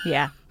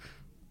 Yeah.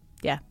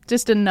 Yeah,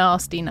 just a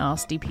nasty,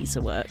 nasty piece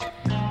of work.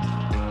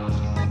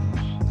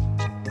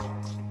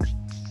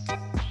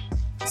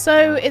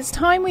 So it's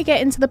time we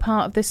get into the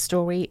part of this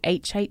story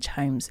H.H.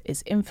 Holmes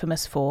is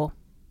infamous for,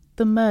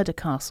 the murder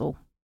castle.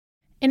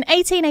 In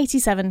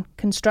 1887,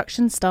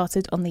 construction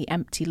started on the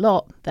empty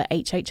lot that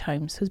H.H.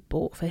 Holmes has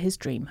bought for his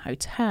dream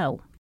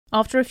hotel.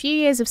 After a few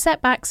years of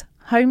setbacks,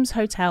 Holmes'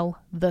 hotel,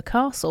 The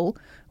Castle,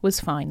 was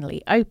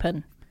finally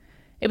open.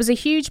 It was a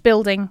huge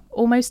building,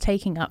 almost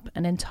taking up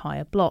an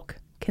entire block,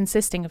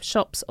 consisting of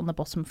shops on the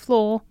bottom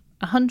floor,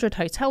 100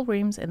 hotel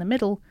rooms in the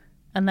middle,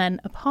 and then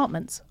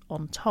apartments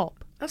on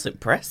top. That's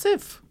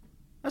impressive.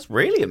 That's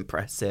really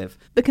impressive.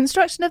 The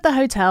construction of the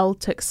hotel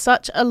took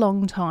such a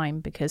long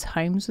time because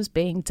Holmes was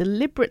being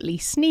deliberately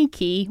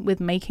sneaky with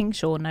making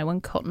sure no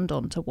one cottoned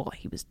on to what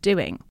he was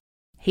doing.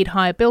 He'd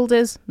hire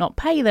builders, not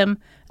pay them,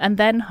 and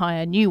then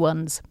hire new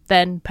ones,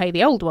 then pay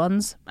the old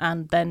ones,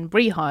 and then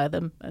rehire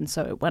them, and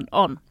so it went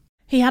on.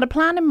 He had a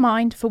plan in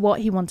mind for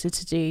what he wanted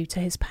to do to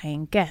his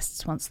paying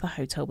guests once the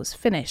hotel was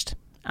finished,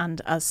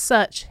 and as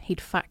such, he'd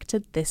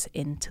factored this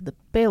into the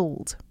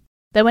build.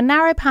 There were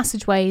narrow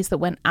passageways that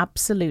went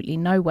absolutely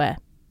nowhere,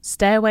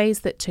 stairways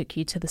that took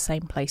you to the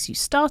same place you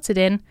started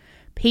in,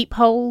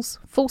 peepholes,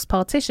 false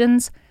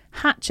partitions,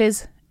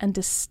 hatches, and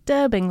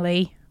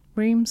disturbingly,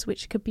 rooms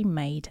which could be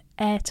made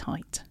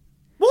airtight.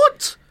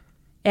 What?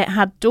 It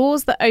had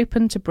doors that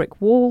opened to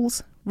brick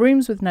walls,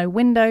 rooms with no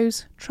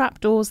windows,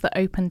 trapdoors that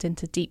opened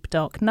into deep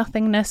dark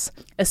nothingness,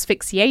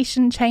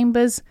 asphyxiation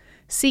chambers,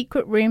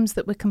 secret rooms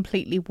that were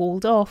completely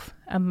walled off,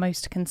 and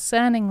most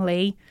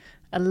concerningly,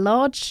 a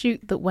large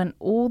chute that went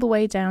all the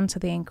way down to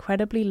the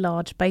incredibly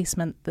large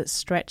basement that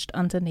stretched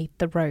underneath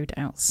the road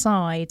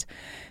outside,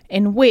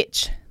 in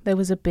which there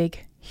was a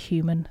big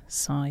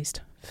human-sized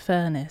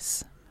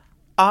furnace.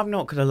 I'm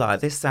not going to lie,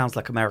 this sounds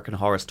like American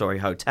Horror Story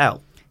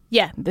Hotel.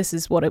 Yeah, this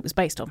is what it was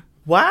based on.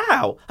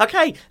 Wow.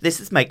 Okay, this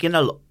is making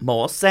a lot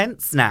more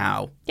sense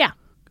now. Yeah.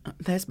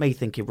 There's me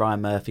thinking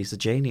Ryan Murphy's a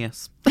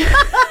genius.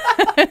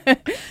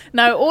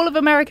 No, all of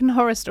American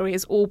Horror Story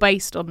is all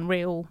based on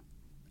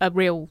a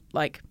real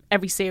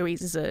every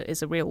series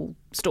is a real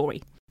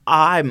story.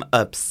 I'm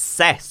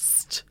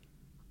obsessed.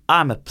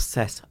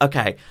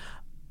 Okay,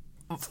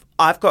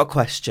 I've got a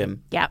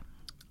question. Yeah.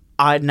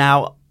 I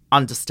now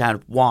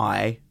understand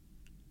why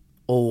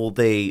all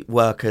the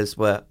workers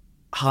were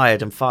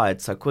hired and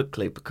fired so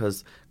quickly,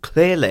 because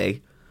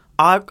clearly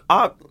I'm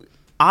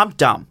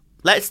dumb.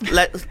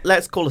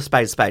 Let's call a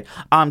spade.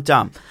 I'm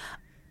dumb.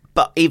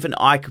 But even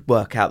I could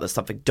work out that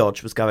something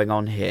dodge was going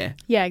on here.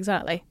 Yeah,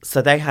 exactly.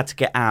 So they had to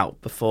get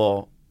out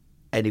before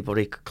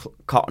anybody could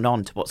cotton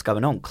on to what's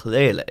going on,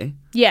 clearly.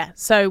 Yeah,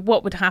 so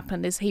what would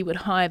happen is he would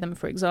hire them,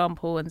 for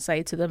example, and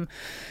say to them,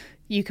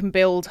 you can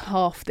build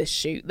half this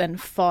shoot, then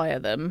fire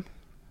them.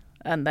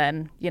 And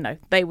then,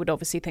 they would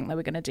obviously think they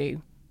were going to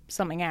do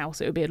something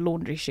else. It would be a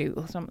laundry shoot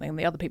or something. And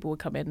the other people would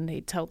come in and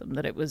he'd tell them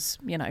that it was,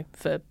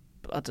 for,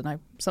 I don't know,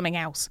 something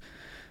else.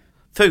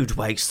 Food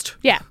waste.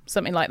 Yeah,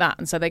 something like that.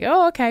 And so they go,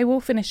 oh, okay, we'll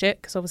finish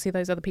it, because obviously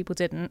those other people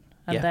didn't.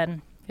 And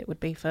then it would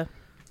be for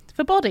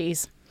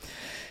bodies.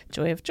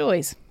 Joy of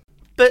joys.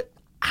 But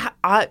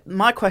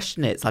my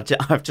question is,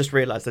 I've just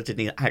realised I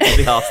didn't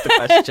actually ask the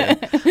question.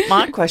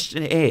 My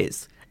question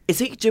is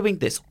he doing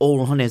this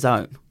all on his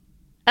own?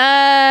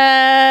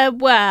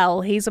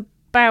 Well, he's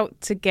about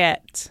to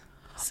get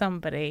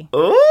somebody.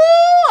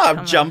 Oh,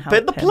 I'm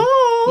jumping the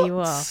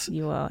plot.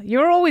 You are.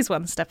 You're always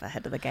one step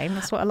ahead of the game.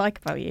 That's what I like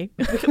about you.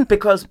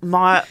 Because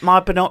my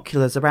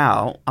binoculars are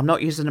out. I'm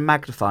not using a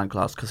magnifying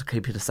glass because I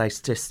keep it a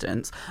safe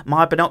distance.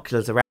 My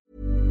binoculars are out.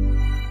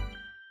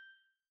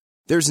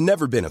 There's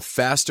never been a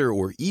faster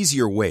or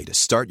easier way to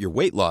start your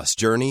weight loss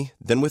journey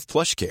than with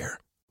PlushCare.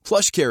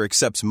 PlushCare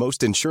accepts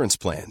most insurance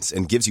plans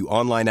and gives you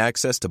online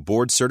access to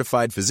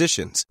board-certified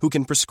physicians who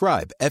can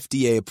prescribe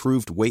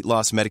FDA-approved weight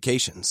loss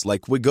medications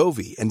like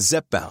Wegovy and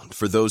Zepbound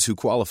for those who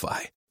qualify.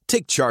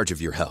 Take charge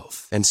of your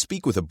health and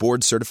speak with a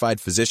board-certified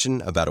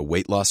physician about a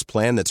weight loss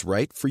plan that's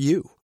right for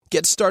you.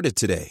 Get started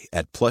today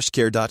at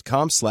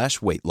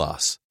plushcare.com/weight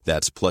loss.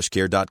 That's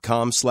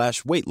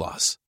plushcare.com/weight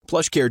loss.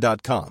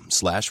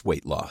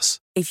 plushcare.com/weight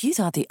loss. If you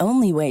thought the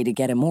only way to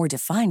get a more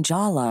defined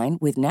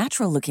jawline with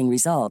natural-looking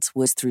results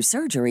was through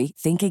surgery,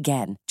 think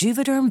again.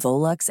 Juvederm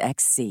Volux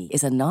XC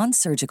is a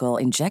non-surgical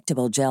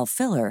injectable gel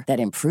filler that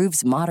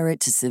improves moderate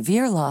to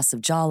severe loss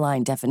of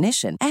jawline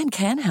definition and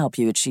can help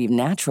you achieve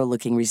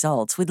natural-looking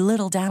results with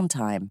little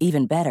downtime.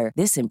 Even better,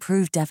 this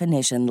improved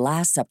definition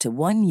lasts up to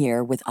 1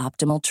 year with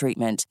optimal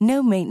treatment.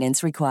 No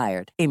maintenance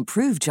required.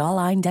 Improve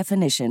jawline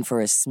definition for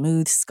a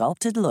smooth,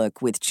 sculpted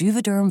look with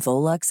Juvederm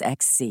Volux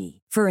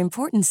XC. For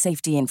important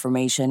safety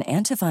information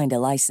and to find a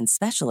licensed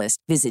specialist,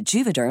 visit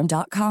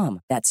Juvederm.com.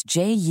 That's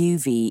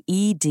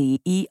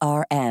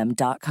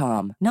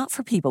JUVEDERM.com. Not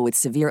for people with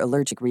severe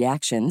allergic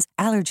reactions,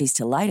 allergies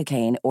to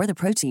lidocaine, or the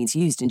proteins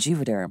used in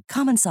Juvederm.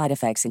 Common side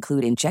effects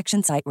include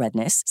injection site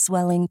redness,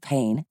 swelling,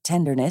 pain,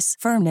 tenderness,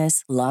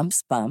 firmness,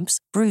 lumps, bumps,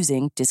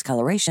 bruising,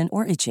 discoloration,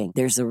 or itching.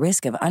 There's a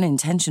risk of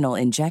unintentional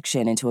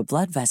injection into a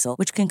blood vessel,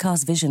 which can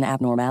cause vision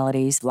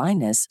abnormalities,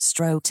 blindness,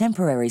 stroke,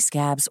 temporary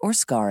scabs, or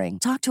scarring.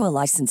 Talk to a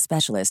licensed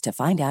specialist to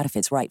find out if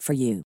it's right for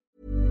you.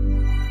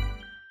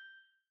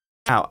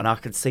 Out and I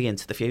can see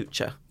into the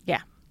future.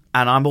 Yeah.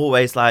 And I'm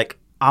always like,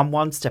 I'm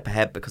one step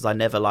ahead because I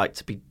never like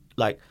to be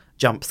like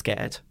jump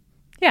scared.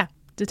 Yeah.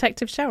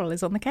 Detective Cheryl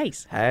is on the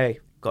case. Hey,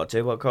 got to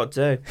do what got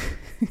to do.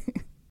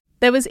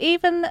 There was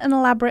even an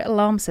elaborate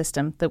alarm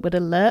system that would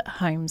alert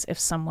Holmes if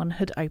someone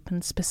had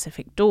opened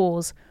specific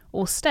doors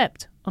or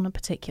stepped on a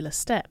particular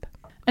step.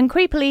 And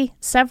creepily,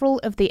 several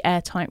of the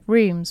airtight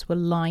rooms were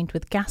lined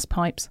with gas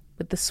pipes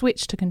with the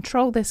switch to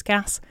control this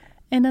gas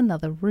in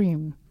another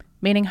room,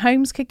 meaning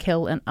Holmes could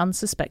kill an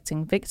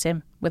unsuspecting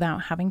victim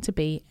without having to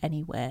be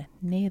anywhere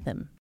near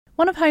them.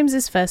 One of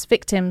Holmes's first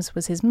victims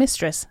was his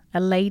mistress,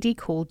 a lady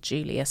called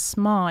Julia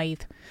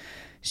Smythe.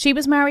 She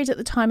was married at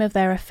the time of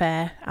their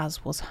affair,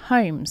 as was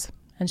Holmes,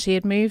 and she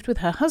had moved with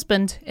her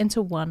husband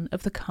into one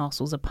of the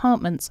castle's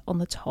apartments on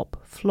the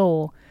top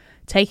floor,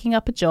 taking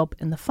up a job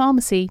in the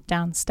pharmacy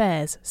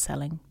downstairs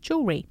selling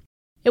jewellery.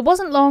 It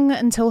wasn't long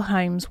until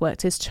Holmes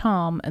worked his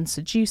charm and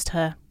seduced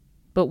her,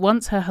 but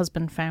once her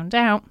husband found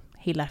out,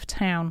 he left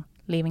town,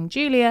 leaving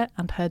Julia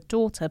and her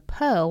daughter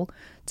Pearl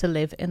to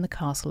live in the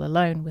castle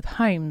alone with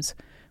Holmes,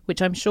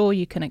 which I'm sure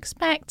you can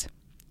expect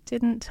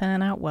didn't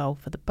turn out well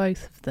for the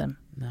both of them.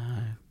 No.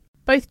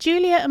 Both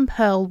Julia and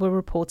Pearl were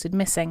reported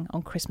missing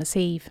on Christmas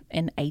Eve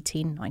in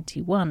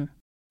 1891.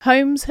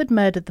 Holmes had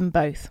murdered them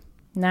both.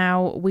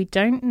 Now, we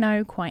don't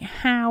know quite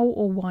how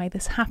or why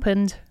this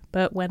happened,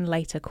 but when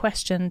later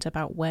questioned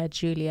about where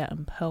Julia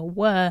and Pearl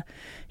were,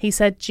 he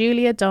said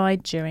Julia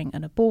died during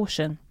an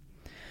abortion.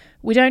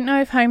 We don't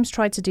know if Holmes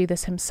tried to do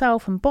this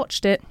himself and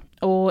botched it,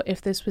 or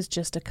if this was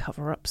just a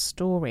cover-up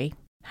story.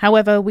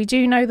 However, we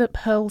do know that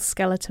Pearl's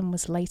skeleton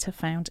was later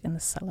found in the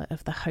cellar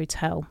of the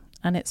hotel,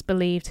 and it's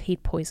believed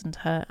he'd poisoned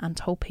her and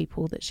told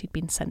people that she'd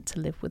been sent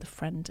to live with a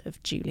friend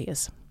of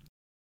Julia's.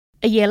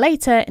 A year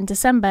later, in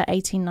December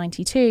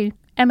 1892,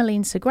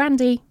 Emmeline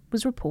Segrandy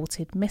was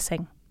reported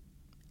missing.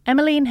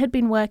 Emmeline had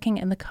been working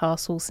in the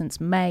castle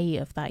since May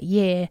of that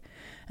year,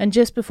 and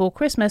just before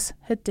Christmas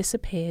had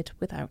disappeared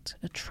without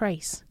a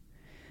trace.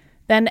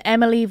 Then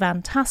Emily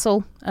Van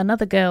Tassel,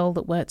 another girl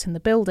that worked in the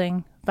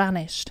building,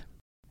 vanished.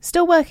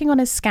 Still working on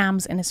his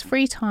scams in his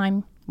free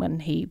time,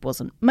 when he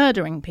wasn't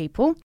murdering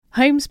people,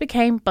 Holmes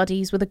became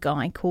buddies with a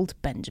guy called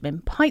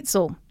Benjamin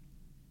Pitezel.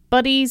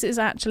 Buddies is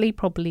actually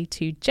probably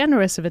too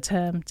generous of a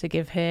term to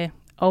give here.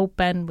 Old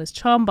Ben was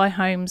charmed by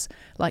Holmes,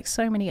 like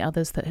so many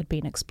others that had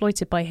been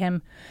exploited by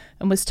him,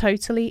 and was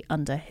totally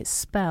under his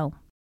spell.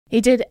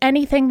 He did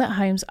anything that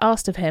Holmes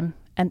asked of him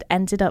and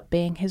ended up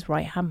being his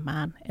right-hand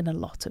man in a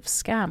lot of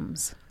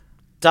scams.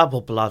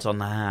 Double blood on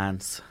the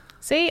hands.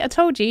 See, I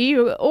told you,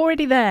 you were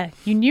already there.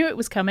 You knew it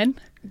was coming.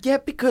 Yeah,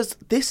 because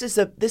this is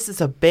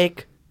a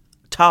big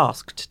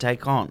task to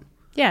take on.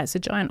 Yeah, it's a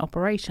giant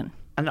operation.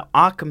 And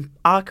I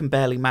can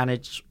barely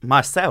manage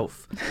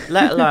myself,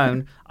 let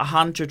alone a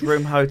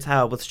 100-room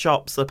hotel with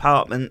shops,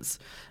 apartments,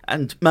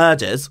 and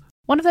murders.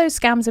 One of those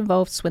scams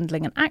involved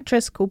swindling an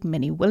actress called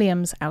Minnie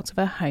Williams out of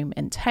her home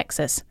in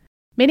Texas.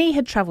 Minnie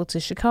had travelled to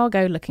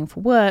Chicago looking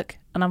for work,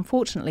 and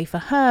unfortunately for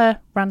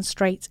her, ran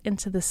straight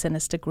into the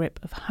sinister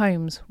grip of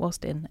Holmes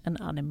whilst in an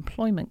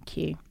unemployment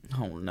queue.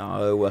 Oh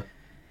no.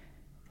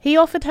 He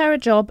offered her a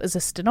job as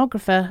a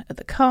stenographer at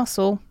the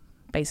castle,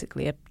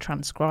 basically a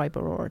transcriber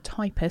or a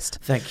typist.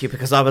 Thank you,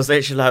 because I was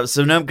literally like,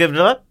 so no, I'm giving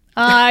it up.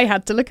 I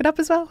had to look it up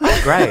as well.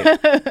 Oh,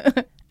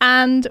 great.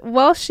 And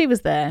whilst she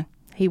was there,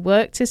 he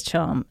worked his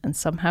charm and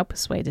somehow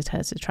persuaded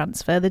her to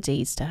transfer the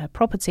deeds to her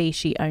property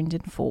she owned in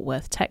Fort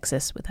Worth,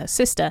 Texas, with her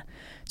sister,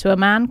 to a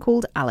man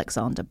called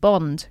Alexander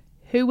Bond,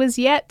 who was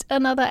yet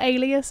another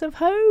alias of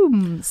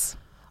Holmes.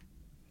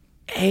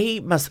 He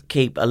must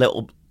keep a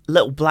little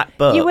black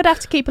book. You would have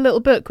to keep a little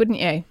book, wouldn't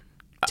you?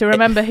 To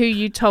remember who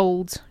you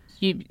told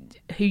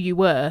who you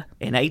were.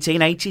 In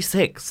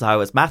 1886, I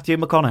was Matthew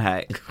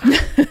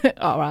McConaughey.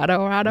 All right.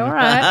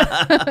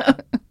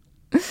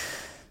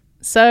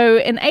 So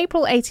in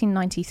April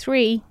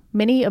 1893,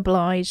 Minnie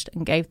obliged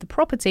and gave the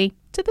property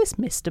to this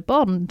Mr.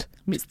 Bond.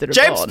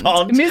 James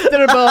Bond.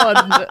 Mr.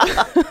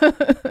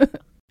 Bond.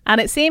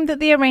 And it seemed that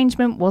the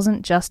arrangement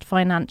wasn't just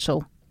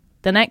financial.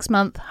 The next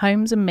month,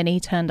 Holmes and Minnie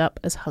turned up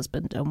as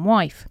husband and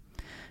wife.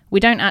 We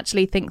don't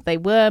actually think they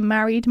were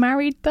married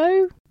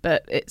though,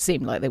 but it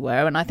seemed like they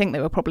were, and I think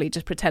they were probably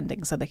just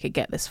pretending so they could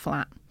get this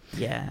flat.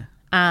 Yeah.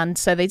 And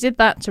so they did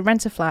that to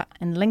rent a flat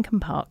in Lincoln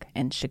Park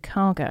in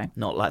Chicago.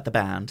 Not like the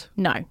band.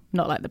 No,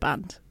 not like the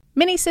band.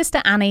 Minnie's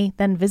sister Annie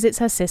then visits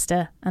her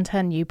sister and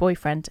her new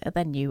boyfriend at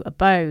their new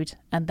abode.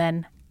 And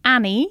then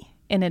Annie,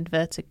 in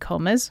inverted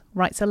commas,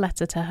 writes a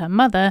letter to her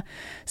mother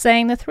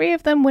saying the three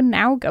of them were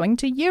now going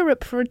to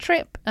Europe for a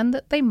trip and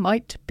that they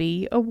might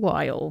be a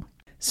while.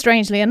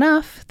 Strangely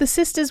enough, the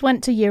sisters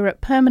went to Europe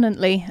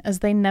permanently as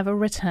they never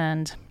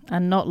returned,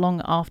 and not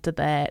long after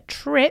their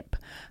trip,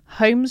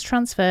 Holmes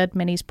transferred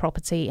Minnie's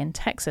property in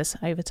Texas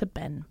over to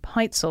Ben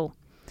Pitezel.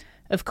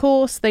 Of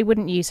course, they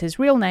wouldn't use his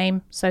real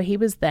name, so he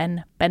was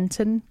then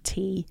Benton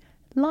T.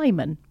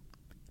 Lyman.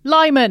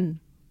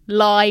 Lyman!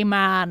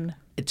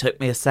 It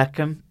took me a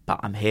second, but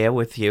I'm here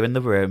with you in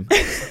the room.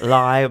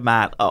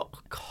 Lyman. Oh,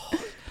 God.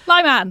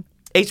 Lyman!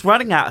 He's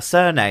running out of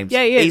surnames.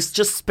 Yeah, he is. He's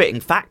just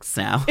spitting facts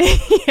now.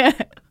 Yeah.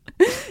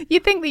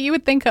 You'd think that you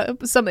would think of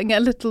something a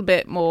little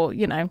bit more,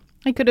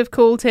 I could have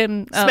called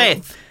him...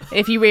 Smith.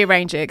 If you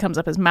rearrange it comes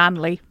up as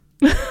Manley.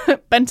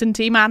 Benton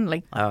T.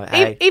 Manley. Oh,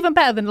 hey. Even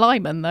better than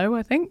Lyman, though,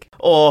 I think.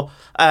 Or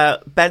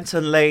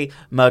Benton Lee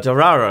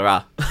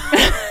Murderara.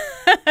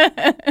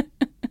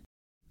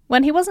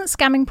 When he wasn't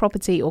scamming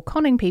property or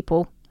conning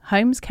people,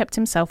 Holmes kept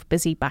himself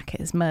busy back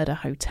at his murder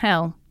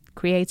hotel,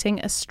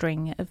 creating a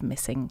string of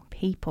missing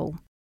people.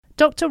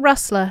 Dr.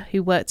 Rustler,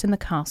 who worked in the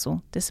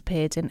castle,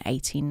 disappeared in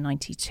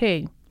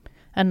 1892.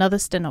 Another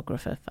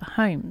stenographer for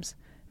Holmes,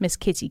 Miss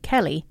Kitty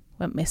Kelly,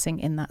 went missing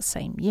in that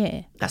same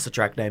year. That's a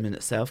drag name in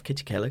itself,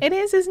 Kitty Kelly. It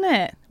is, isn't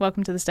it?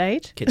 Welcome to the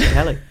stage. Kitty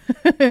Kelly.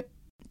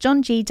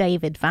 John G.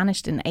 David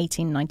vanished in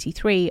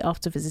 1893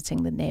 after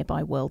visiting the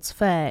nearby World's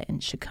Fair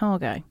in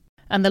Chicago.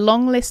 And the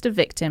long list of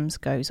victims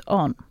goes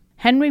on.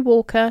 Henry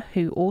Walker,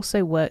 who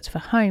also worked for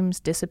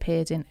Holmes,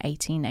 disappeared in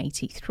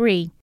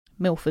 1883.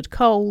 Milford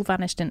Cole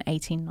vanished in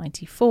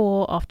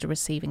 1894 after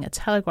receiving a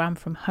telegram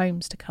from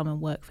Holmes to come and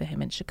work for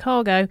him in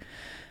Chicago.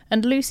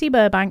 And Lucy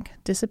Burbank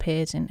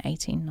disappeared in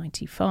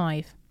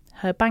 1895.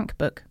 Her bank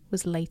book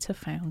was later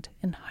found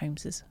in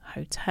Holmes's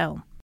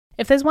hotel.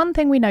 If there's one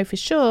thing we know for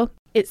sure,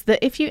 it's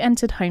that if you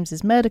entered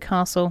Holmes's murder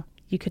castle,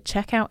 you could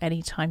check out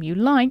any time you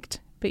liked,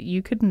 but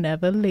you could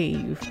never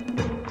leave.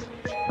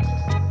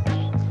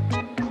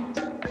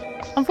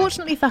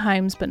 Unfortunately for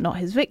Holmes, but not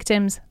his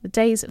victims, the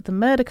days of the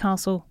murder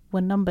castle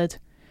were numbered.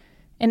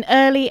 In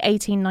early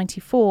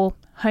 1894,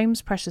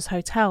 Holmes' precious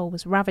hotel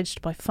was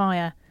ravaged by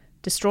fire,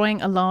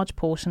 destroying a large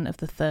portion of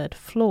the third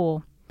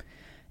floor.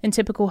 In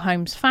typical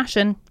Holmes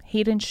fashion,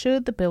 he'd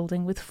insured the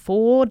building with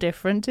 4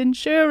 different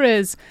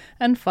insurers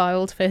and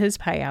filed for his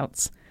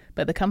payouts,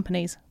 but the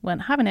companies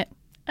weren't having it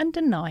and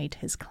denied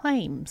his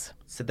claims.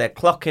 So they're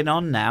clocking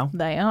on now.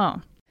 They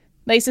are.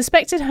 They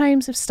suspected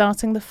Holmes of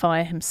starting the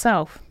fire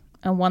himself,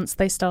 and once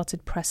they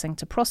started pressing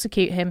to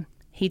prosecute him,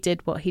 he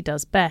did what he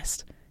does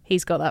best.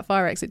 He's got that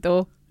fire exit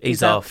door.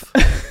 He's off.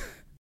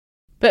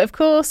 But of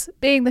course,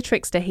 being the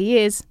trickster he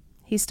is,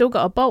 he's still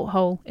got a bolt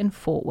hole in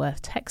Fort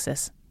Worth,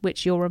 Texas,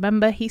 which you'll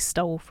remember he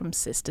stole from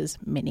sisters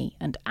Minnie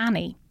and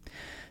Annie.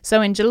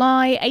 So in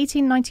July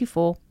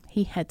 1894,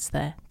 he heads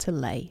there to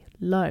lay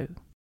low.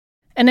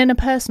 And in a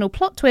personal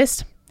plot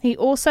twist, he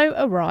also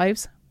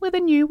arrives with a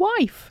new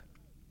wife.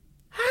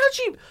 How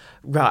do you...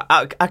 Right,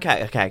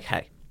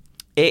 okay.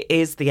 It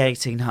is the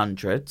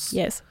 1800s.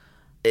 Yes.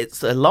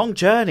 It's a long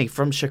journey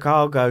from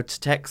Chicago to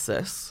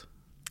Texas.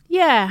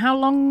 Yeah, how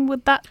long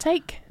would that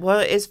take? Well,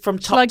 it's from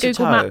top Shall I to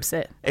Google toe. Maps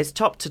it? It's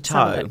top to Let's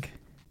have a toe. look.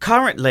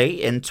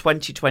 Currently, in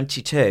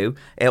 2022,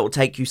 it will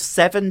take you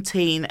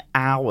 17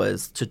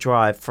 hours to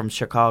drive from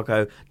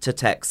Chicago to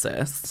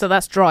Texas. So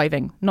that's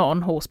driving, not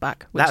on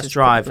horseback. Which That's is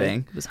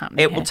driving. Was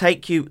happening It will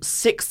take you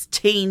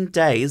 16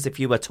 days if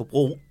you were to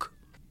walk,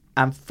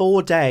 and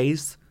 4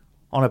 days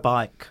on a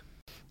bike.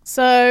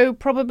 So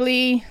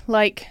probably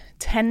like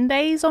 10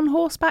 days on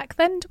horseback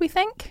then, do we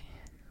think?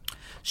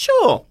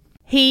 Sure.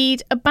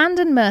 He'd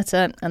abandoned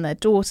Myrta and their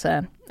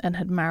daughter and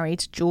had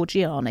married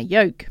Georgiana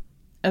Yoke.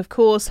 Of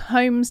course,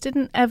 Holmes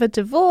didn't ever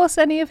divorce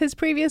any of his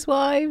previous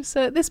wives,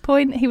 so at this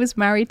point he was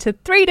married to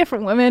 3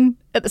 different women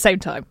at the same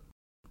time.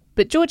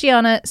 But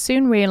Georgiana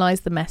soon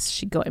realised the mess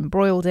she got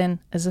embroiled in,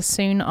 as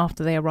soon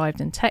after they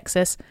arrived in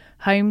Texas,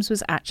 Holmes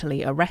was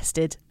actually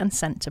arrested and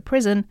sent to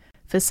prison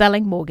for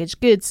selling mortgage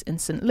goods in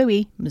St.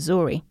 Louis,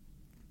 Missouri.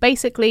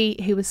 Basically,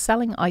 he was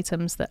selling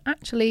items that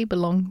actually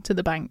belonged to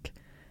the bank.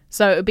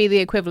 So it would be the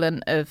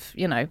equivalent of,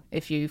 you know,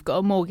 if you've got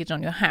a mortgage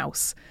on your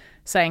house,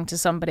 saying to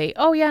somebody,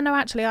 oh yeah, no,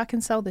 actually I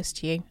can sell this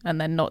to you,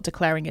 and then not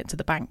declaring it to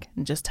the bank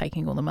and just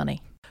taking all the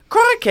money.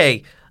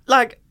 Crikey!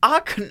 Like, I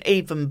couldn't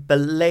even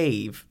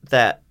believe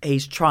that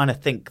he's trying to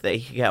think that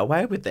he can get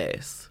away with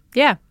this.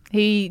 Yeah,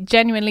 he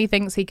genuinely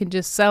thinks he can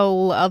just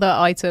sell other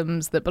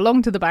items that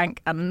belong to the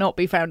bank and not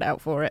be found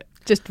out for it.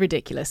 Just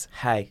ridiculous.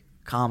 Hey,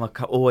 karma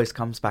always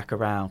comes back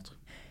around.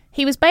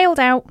 He was bailed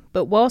out,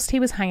 but whilst he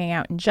was hanging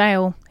out in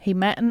jail, he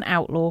met an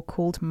outlaw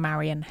called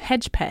Marion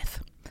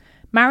Hedgepeth.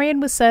 Marion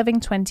was serving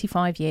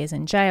 25 years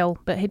in jail,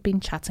 but had been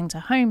chatting to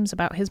Holmes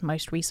about his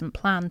most recent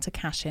plan to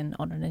cash in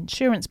on an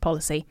insurance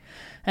policy,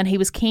 and he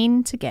was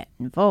keen to get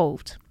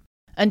involved.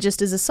 And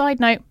just as a side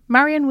note,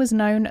 Marion was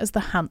known as the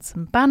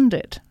Handsome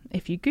Bandit.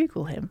 If you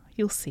Google him,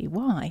 you'll see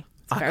why.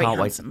 It's a very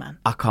handsome man.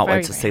 I can't Very,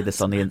 wait to very see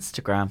this on the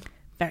handsome Instagram.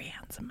 Very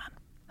handsome man.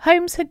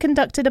 Holmes had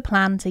conducted a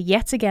plan to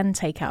yet again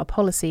take out a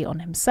policy on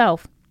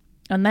himself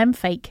and then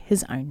fake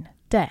his own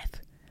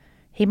death.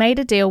 He made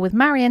a deal with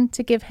Marion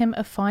to give him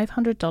a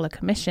 $500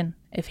 commission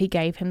if he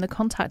gave him the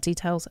contact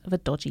details of a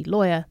dodgy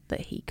lawyer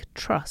that he could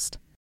trust.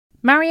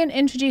 Marion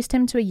introduced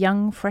him to a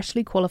young,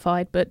 freshly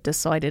qualified but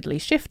decidedly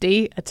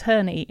shifty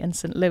attorney in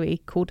St.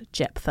 Louis called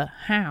Jephthah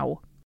Howe.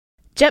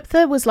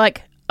 Jephthah was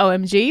like,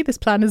 OMG, this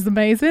plan is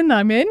amazing,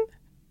 I'm in.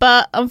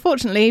 But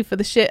unfortunately for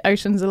the shit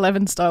Ocean's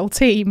 11 style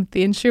team,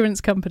 the insurance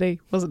company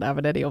wasn't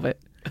having any of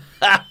it.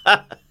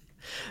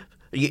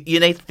 You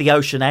needed the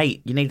Ocean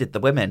 8. You needed the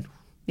women.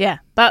 Yeah,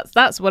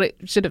 that's what it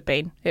should have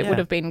been. It would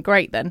have been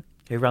great then.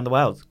 Who ran the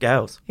world?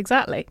 Girls.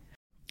 Exactly.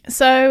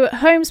 So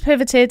Holmes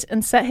pivoted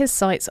and set his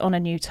sights on a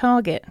new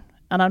target.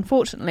 And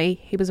unfortunately,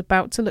 he was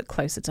about to look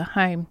closer to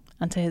home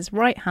and to his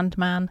right-hand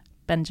man,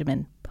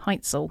 Benjamin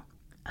Pitezel.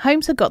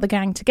 Holmes had got the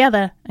gang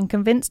together and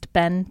convinced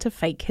Ben to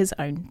fake his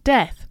own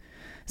death,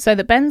 so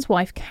that Ben's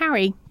wife,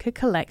 Carrie, could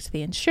collect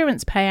the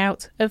insurance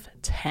payout of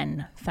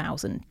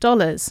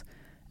 $10,000,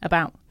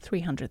 about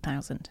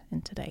 $300,000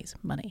 in today's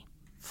money.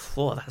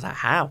 Oh, that's a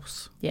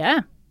house.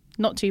 Yeah,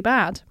 not too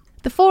bad.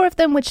 The 4 of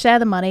them would share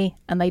the money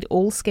and they'd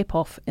all skip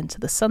off into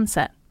the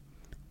sunset.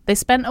 They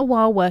spent a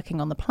while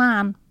working on the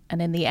plan and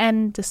in the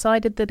end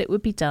decided that it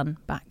would be done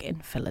back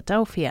in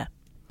Philadelphia.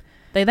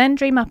 They then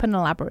dream up an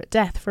elaborate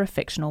death for a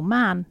fictional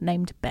man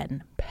named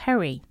Ben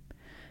Perry.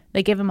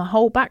 They give him a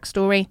whole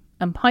backstory,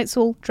 and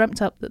Pitezel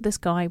dreamt up that this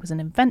guy was an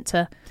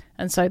inventor,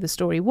 and so the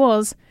story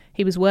was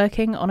he was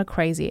working on a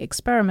crazy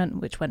experiment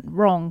which went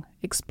wrong,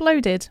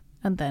 exploded,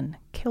 and then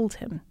killed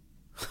him.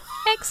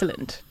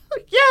 Excellent.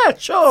 Yeah,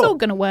 sure. It's all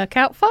going to work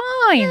out fine.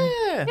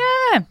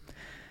 Yeah.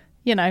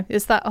 You know,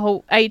 it's that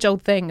whole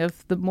age-old thing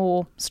of the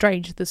more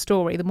strange the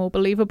story, the more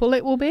believable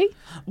it will be.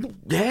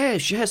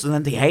 Yes. And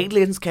then the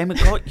aliens came and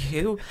got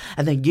you,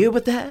 and then you were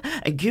there,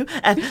 and you,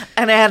 and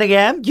Annie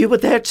M, you were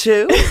there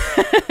too.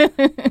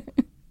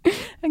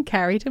 And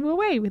carried him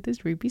away with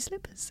his ruby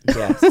slippers.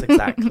 Yes,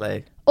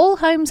 exactly. All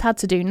Holmes had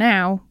to do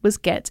now was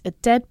get a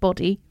dead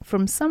body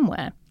from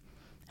somewhere.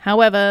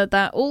 However,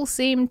 that all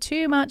seemed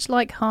too much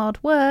like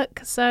hard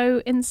work,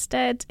 so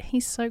instead he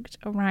soaked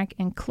a rag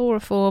in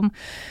chloroform,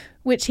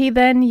 which he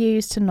then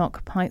used to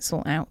knock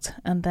Pitezel out,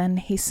 and then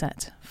he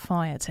set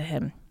fire to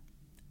him.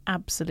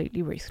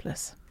 Absolutely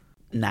ruthless.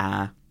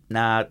 Nah,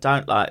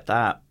 don't like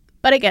that.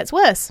 But it gets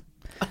worse.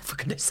 Oh, for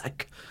goodness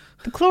sake.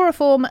 The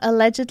chloroform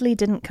allegedly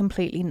didn't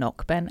completely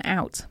knock Ben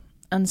out,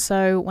 and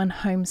so when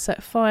Holmes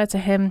set fire to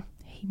him,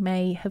 he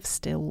may have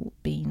still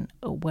been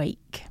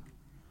awake.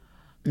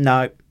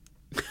 No.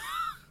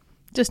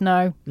 Just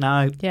no.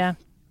 No. Yeah.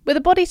 With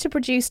a body to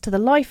produce to the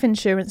life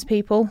insurance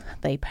people,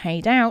 they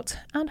paid out,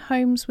 and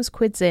Holmes was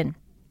quids in.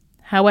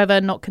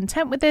 However, not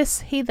content with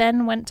this, he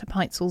then went to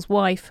Peitzel's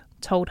wife,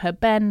 told her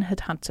Ben had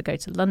had to go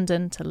to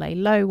London to lay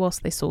low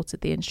whilst they sorted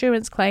the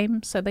insurance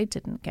claim so they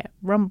didn't get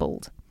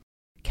rumbled.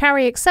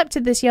 Carrie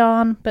accepted this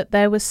yarn, but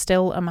there was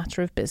still a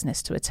matter of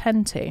business to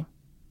attend to.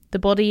 The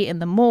body in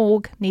the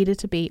morgue needed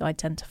to be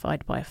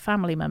identified by a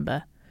family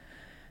member.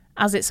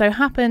 As it so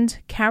happened,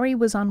 Carrie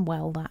was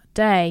unwell that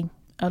day,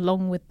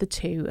 along with the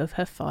 2 of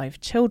her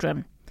 5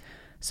 children.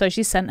 So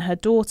she sent her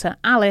daughter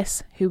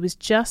Alice, who was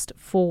just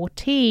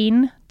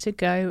 14, to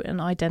go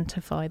and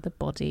identify the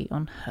body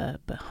on her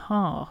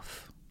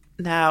behalf.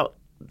 Now,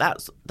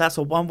 that's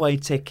a one-way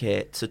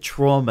ticket to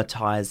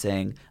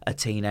traumatising a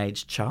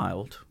teenage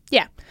child.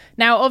 Yeah.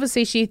 Now,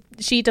 obviously,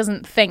 she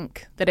doesn't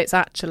think that it's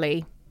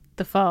actually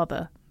the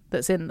father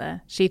that's in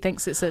there. She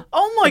thinks it's a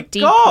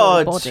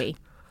decoy body.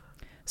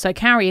 So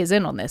Carrie is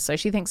in on this. So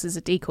she thinks it's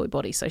a decoy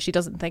body. So she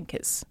doesn't think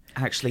it's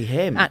actually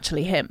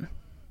him.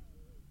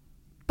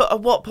 But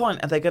at what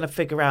point are they going to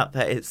figure out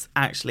that it's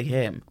actually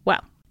him?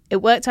 Well,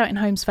 it worked out in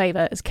Holmes'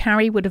 favour, as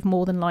Carrie would have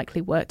more than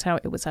likely worked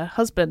out it was her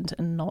husband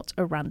and not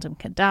a random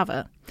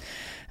cadaver.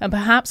 And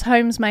perhaps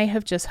Holmes may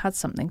have just had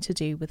something to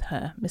do with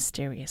her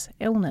mysterious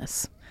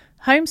illness.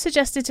 Holmes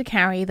suggested to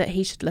Carrie that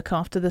he should look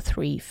after the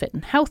 3 fit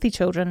and healthy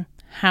children,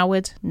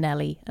 Howard,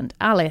 Nellie and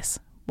Alice,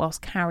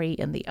 whilst Carrie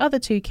and the other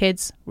 2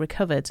 kids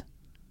recovered.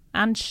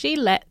 And she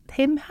let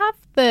him have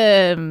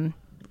them.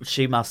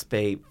 She must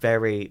be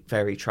very,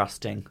 very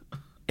trusting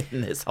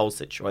in this whole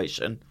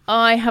situation.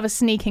 I have a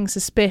sneaking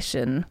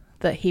suspicion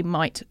that he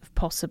might have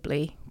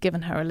possibly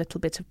given her a little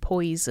bit of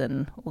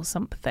poison or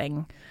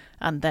something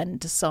and then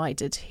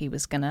decided he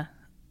was going to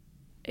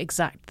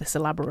exact this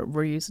elaborate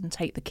ruse and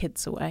take the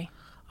kids away.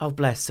 Oh,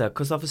 bless her,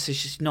 because obviously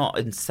she's not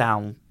in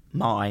sound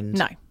mind.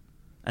 No.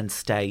 And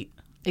state.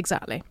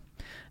 Exactly.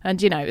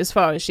 And, as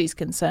far as she's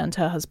concerned,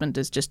 her husband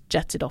has just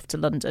jetted off to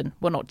London.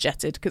 Well, not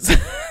jetted, because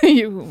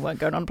you weren't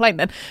going on a plane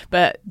then.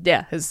 But,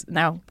 yeah, has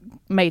now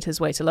made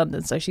his way to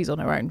London, so she's on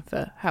her own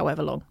for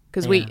however long.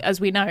 Because as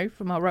we know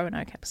from our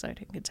Roanoke episode,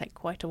 it can take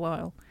quite a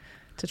while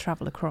to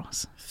travel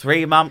across.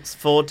 3 months,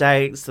 4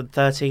 days, and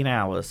 13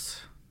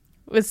 hours.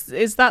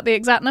 Is that the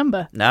exact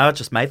number? No, I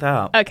just made that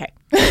up. Okay.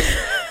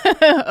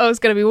 I was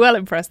going to be well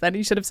impressed then.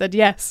 You should have said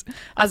yes.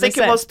 I think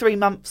it was 3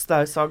 months,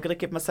 though, so I'm going to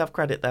give myself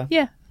credit there.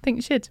 Yeah, I think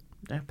you should.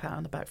 No pat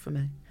on the back for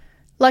me.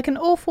 Like an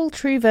awful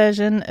true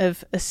version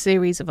of a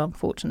series of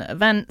unfortunate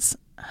events,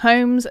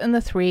 Holmes and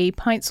the 3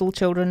 Peitzel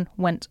children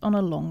went on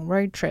a long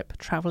road trip,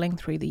 travelling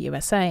through the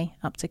USA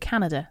up to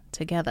Canada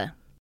together.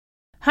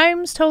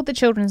 Holmes told the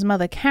children's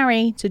mother,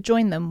 Carrie, to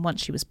join them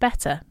once she was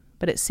better,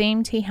 but it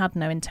seemed he had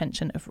no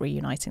intention of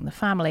reuniting the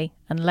family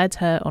and led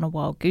her on a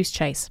wild goose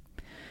chase.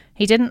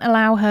 He didn't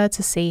allow her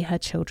to see her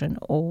children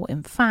or,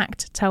 in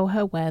fact, tell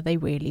her where they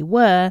really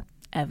were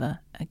ever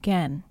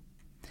again.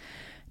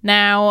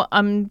 Now,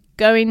 I'm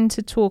going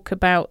to talk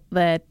about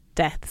their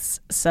deaths,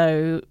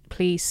 so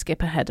please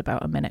skip ahead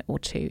about a minute or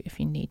 2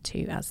 if you need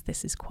to, as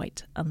this is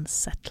quite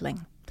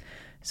unsettling.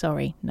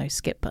 Sorry, no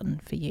skip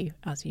button for you,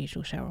 as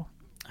usual, Cheryl.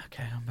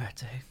 Okay, I'm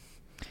ready.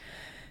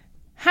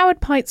 Howard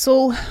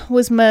Peitzel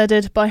was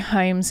murdered by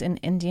Holmes in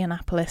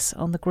Indianapolis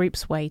on the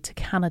group's way to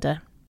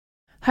Canada.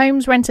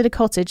 Holmes rented a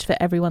cottage for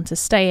everyone to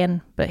stay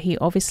in, but he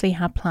obviously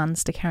had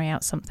plans to carry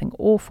out something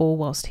awful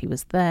whilst he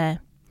was there.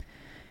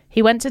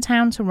 He went to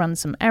town to run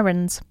some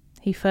errands.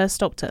 He first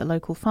stopped at a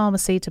local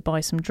pharmacy to buy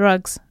some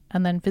drugs,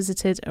 and then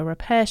visited a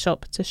repair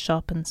shop to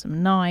sharpen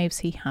some knives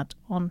he had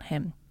on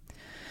him.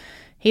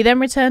 He then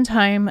returned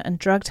home and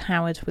drugged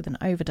Howard with an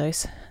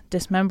overdose,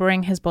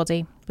 dismembering his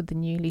body with the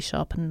newly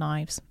sharpened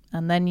knives,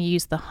 and then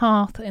used the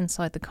hearth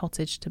inside the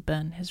cottage to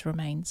burn his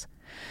remains.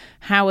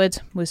 Howard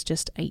was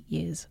just 8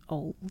 years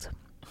old.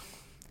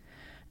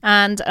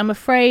 And I'm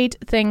afraid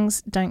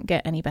things don't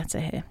get any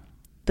better here.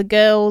 The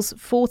girls,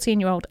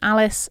 14-year-old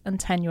Alice and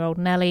 10-year-old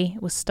Nellie,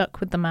 were stuck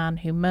with the man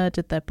who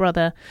murdered their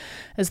brother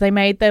as they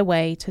made their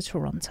way to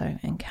Toronto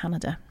in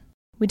Canada.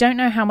 We don't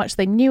know how much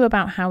they knew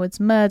about Howard's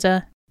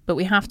murder, but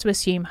we have to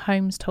assume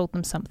Holmes told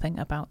them something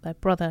about their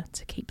brother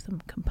to keep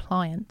them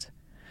compliant.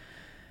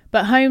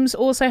 But Holmes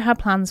also had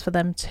plans for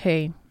them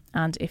too,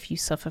 and if you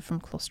suffer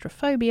from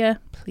claustrophobia,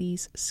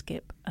 please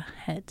skip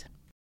ahead.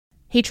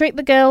 He tricked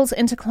the girls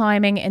into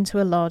climbing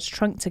into a large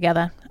trunk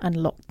together and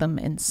locked them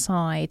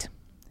inside.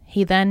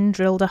 He then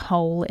drilled a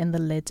hole in the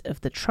lid of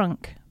the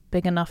trunk,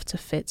 big enough to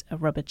fit a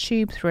rubber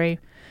tube through,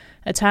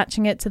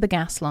 attaching it to the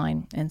gas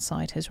line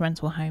inside his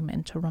rental home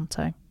in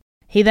Toronto.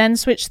 He then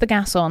switched the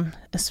gas on,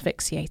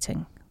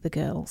 asphyxiating the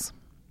girls.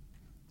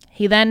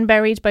 He then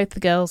buried both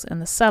the girls in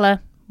the cellar,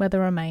 where the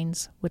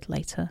remains would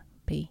later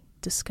be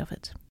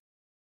discovered.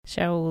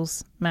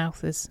 Cheryl's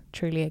mouth is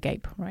truly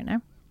agape right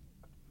now.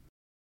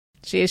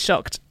 She is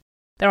shocked.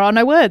 There are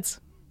no words.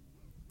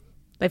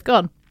 They've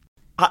gone.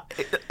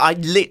 I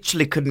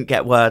literally couldn't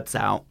get words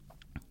out.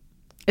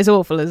 It's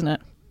awful, isn't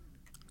it?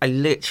 I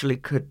literally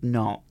could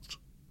not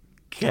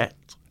get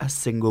a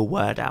single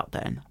word out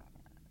then.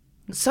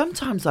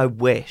 Sometimes I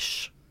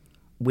wish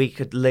we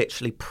could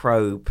literally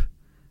probe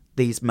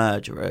these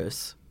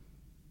murderers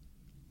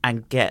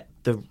and get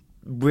the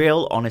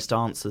real honest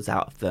answers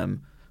out of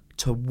them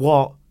to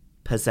what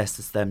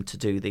possesses them to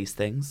do these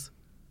things.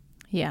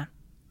 Yeah.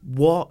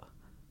 What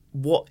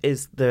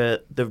is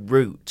the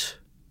root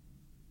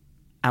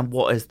and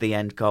what is the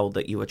end goal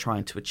that you are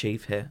trying to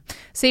achieve here?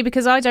 See,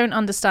 because I don't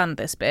understand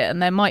this bit,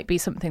 and there might be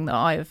something that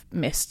I've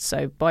missed,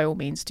 so by all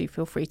means do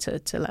feel free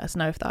to let us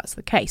know if that's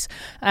the case.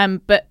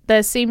 But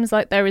there seems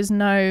like there is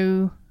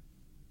no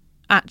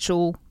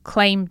actual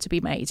claim to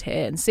be made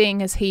here, and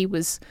seeing as he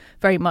was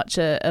very much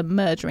a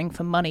murdering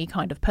for money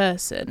kind of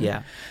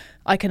person,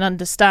 I can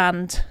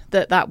understand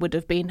that would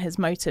have been his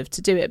motive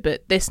to do it,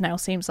 but this now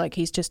seems like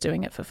he's just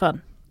doing it for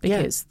fun.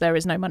 Because there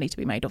is no money to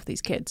be made off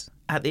these kids.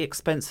 At the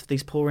expense of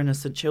these poor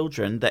innocent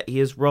children that he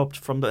has robbed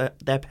from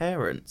their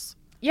parents.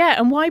 Yeah,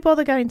 and why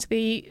bother going to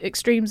the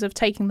extremes of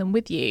taking them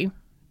with you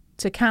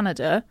to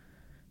Canada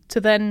to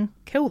then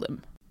kill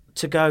them?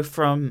 To go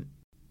from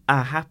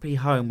a happy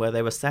home where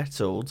they were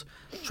settled,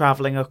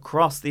 travelling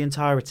across the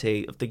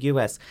entirety of the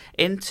US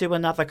into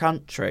another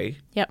country.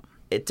 Yep.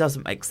 It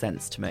doesn't make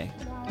sense to me.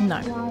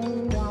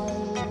 No.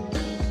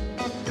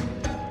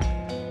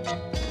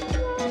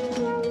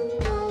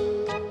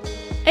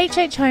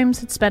 H.H. Holmes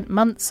had spent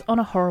months on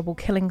a horrible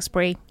killing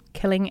spree,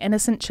 killing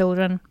innocent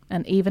children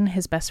and even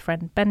his best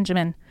friend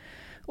Benjamin,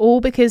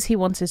 all because he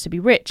wanted to be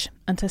rich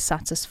and to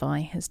satisfy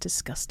his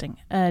disgusting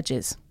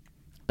urges.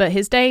 But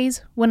his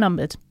days were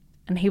numbered,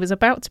 and he was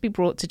about to be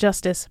brought to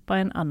justice by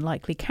an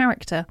unlikely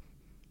character.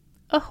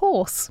 A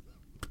horse.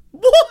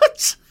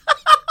 What?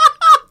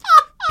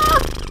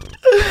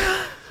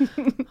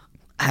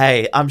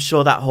 Hey, I'm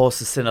sure that horse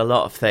has seen a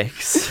lot of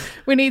things.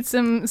 We need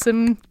some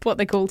what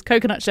they called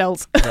coconut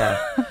shells. Yeah.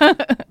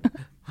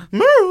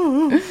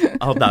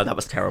 Oh no, that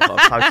was terrible.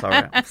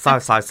 I'm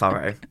so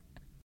sorry.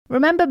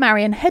 Remember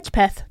Marion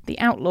Hedgepeth, the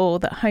outlaw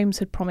that Holmes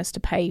had promised to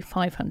pay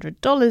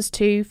 $500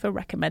 to for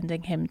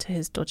recommending him to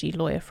his dodgy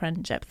lawyer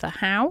friend Jephthah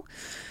Howe?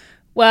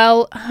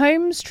 Well,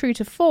 Holmes, true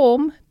to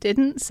form,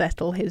 didn't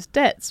settle his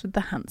debts with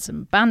the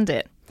handsome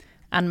bandit.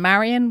 And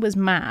Marion was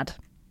mad.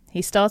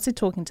 He started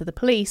talking to the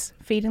police,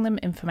 feeding them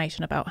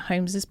information about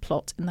Holmes's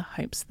plot in the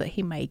hopes that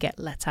he may get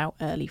let out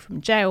early from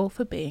jail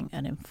for being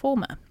an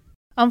informer.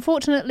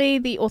 Unfortunately,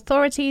 the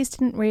authorities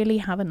didn't really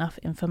have enough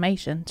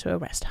information to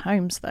arrest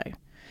Holmes, though.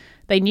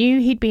 They knew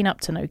he'd been up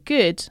to no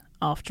good.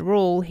 After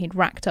all, he'd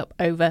racked up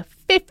over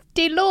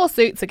 50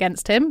 lawsuits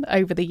against him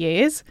over the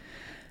years.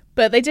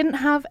 But they didn't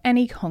have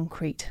any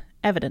concrete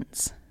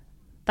evidence.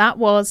 That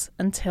was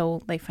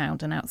until they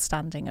found an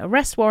outstanding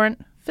arrest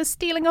warrant for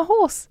stealing a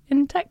horse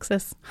in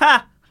Texas.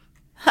 Ha!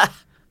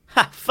 Ha!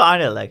 Ha!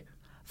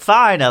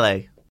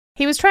 Finally.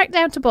 He was tracked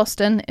down to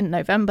Boston in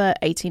November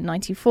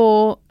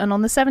 1894, and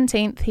on the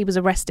 17th he was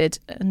arrested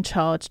and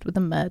charged with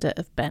the murder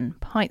of Ben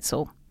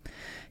Peitzel.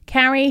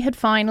 Carrie had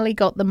finally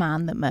got the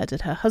man that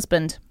murdered her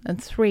husband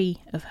and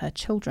 3 of her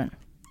children.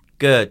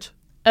 Good.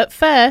 At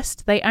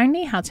first, they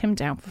only had him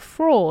down for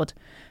fraud,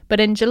 but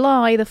in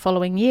July the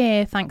following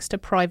year, thanks to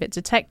private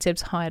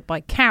detectives hired by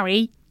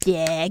Carrie,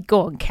 yeah,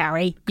 go on,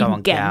 Carrie. Go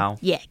on, gal.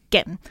 Yeah,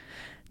 get 'em.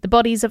 The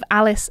bodies of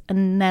Alice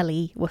and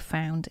Nellie were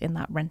found in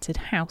that rented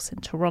house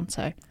in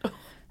Toronto.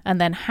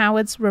 And then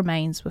Howard's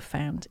remains were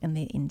found in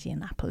the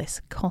Indianapolis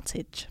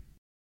cottage.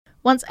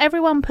 Once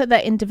everyone put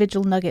their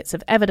individual nuggets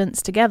of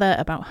evidence together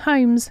about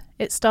Holmes,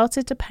 it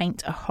started to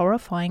paint a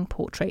horrifying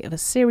portrait of a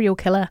serial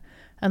killer,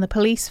 and the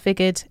police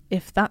figured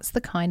if that's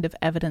the kind of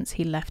evidence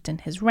he left in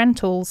his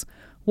rentals,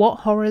 what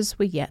horrors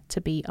were yet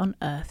to be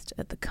unearthed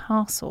at the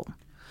castle.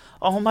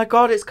 Oh my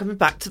God, it's coming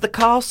back to the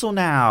castle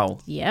now.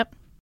 Yep.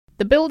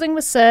 The building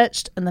was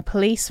searched and the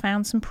police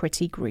found some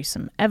pretty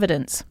gruesome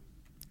evidence.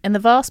 In the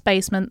vast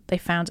basement, they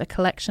found a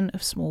collection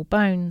of small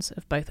bones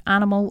of both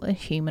animal and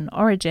human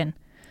origin.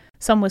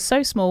 Some were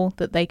so small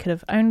that they could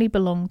have only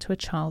belonged to a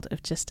child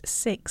of just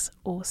 6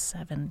 or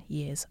 7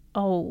 years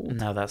old.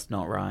 No, that's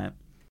not right.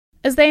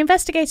 As they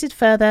investigated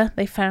further,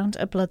 they found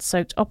a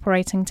blood-soaked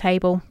operating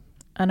table,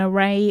 an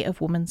array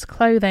of women's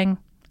clothing,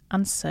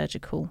 and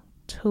surgical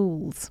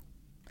tools.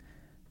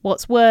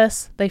 What's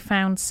worse, they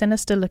found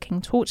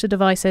sinister-looking torture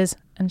devices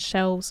and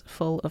shelves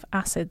full of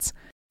acids,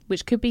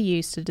 which could be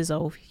used to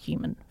dissolve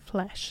human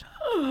flesh.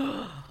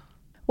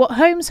 What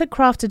Holmes had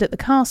crafted at the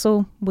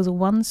castle was a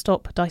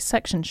one-stop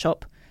dissection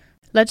shop.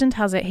 Legend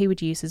has it he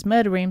would use his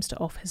murder rooms to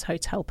off his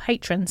hotel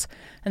patrons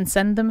and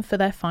send them for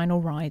their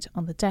final ride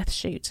on the death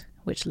chute,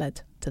 which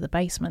led to the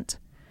basement.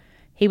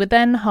 He would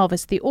then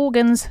harvest the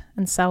organs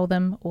and sell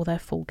them or their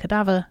full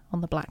cadaver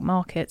on the black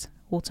market,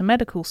 or to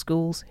medical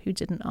schools who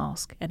didn't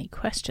ask any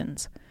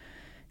questions.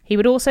 He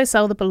would also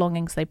sell the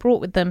belongings they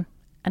brought with them,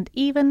 and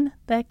even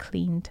their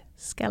cleaned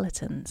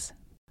skeletons.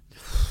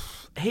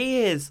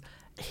 He is...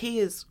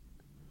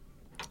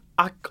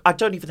 I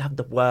don't even have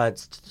the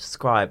words to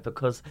describe,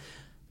 because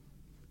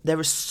there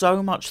is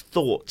so much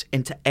thought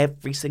into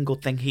every single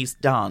thing he's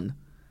done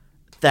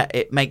that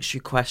it makes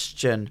you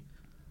question,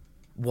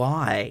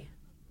 why?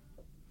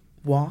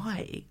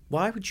 Why?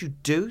 Why would you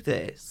do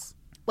this?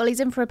 Well,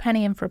 he's in for a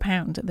penny, in for a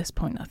pound at this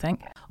point, I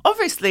think.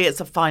 Obviously, it's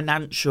a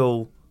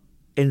financial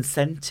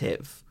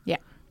incentive. Yeah.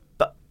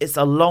 But it's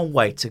a long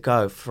way to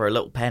go for a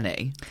little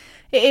penny.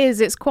 It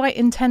is. It's quite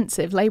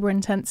intensive, labour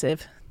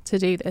intensive to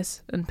do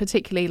this, and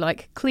particularly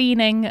like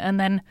cleaning and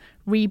then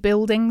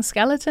rebuilding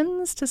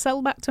skeletons to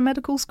sell back to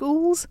medical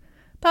schools.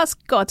 That's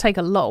got to take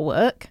a lot of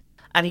work.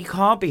 And he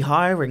can't be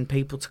hiring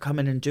people to come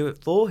in and do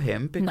it for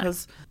him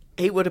because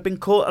he would have been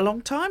caught a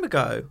long time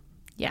ago.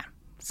 Yeah.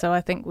 So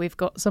I think we've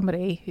got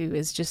somebody who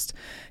has just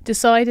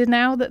decided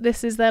now that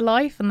this is their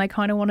life and they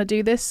kind of want to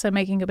do this, so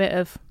making a bit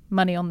of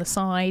money on the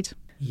side.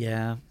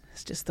 Yeah.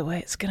 It's just the way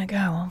it's going to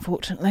go,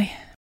 unfortunately.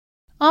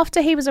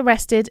 After he was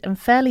arrested and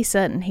fairly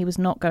certain he was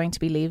not going to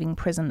be leaving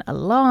prison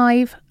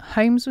alive,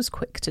 Holmes was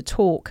quick to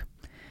talk.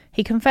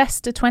 He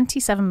confessed to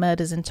 27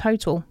 murders in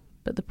total,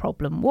 but the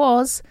problem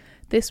was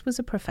this was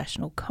a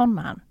professional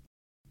conman.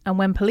 And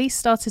when police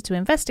started to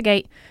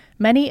investigate,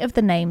 many of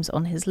the names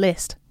on his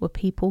list were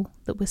people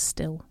that were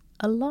still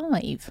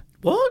alive.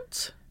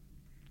 What?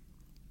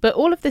 But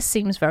all of this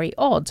seems very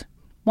odd.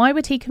 Why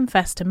would he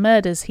confess to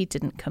murders he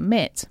didn't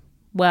commit?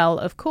 Well,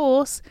 of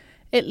course,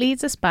 it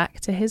leads us back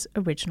to his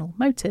original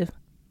motive: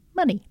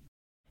 money.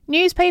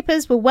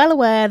 Newspapers were well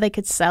aware they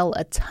could sell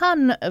a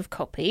ton of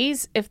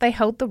copies if they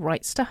held the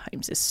rights to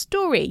Holmes's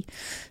story.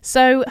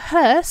 So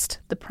Hearst,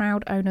 the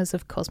proud owners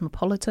of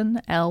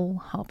Cosmopolitan,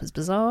 Elle, Harper's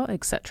Bazaar,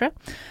 etc.,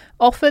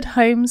 offered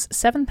Holmes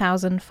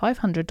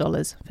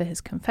 $7,500 for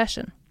his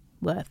confession,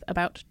 worth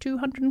about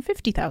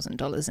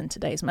 $250,000 in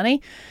today's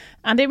money,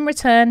 and in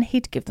return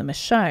he'd give them a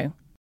show.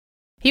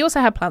 He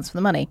also had plans for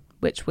the money,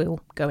 which we'll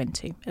go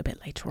into a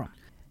bit later on.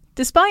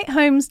 Despite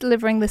Holmes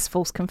delivering this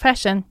false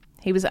confession,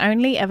 he was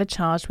only ever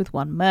charged with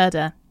one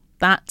murder,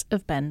 that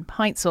of Ben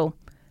Peitzel,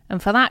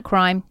 and for that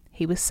crime,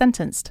 he was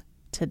sentenced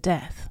to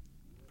death.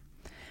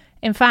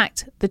 In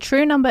fact, the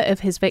true number of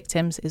his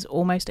victims is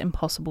almost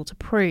impossible to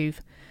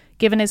prove,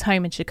 given his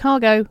home in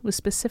Chicago was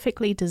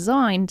specifically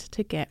designed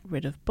to get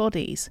rid of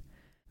bodies.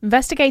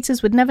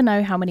 Investigators would never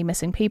know how many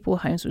missing people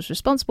Holmes was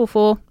responsible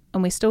for,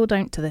 and we still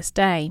don't to this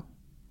day.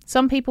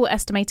 Some people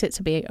estimate it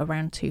to be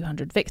around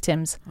 200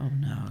 victims. Oh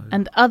no.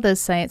 And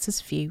others say it's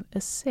as few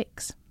as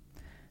 6.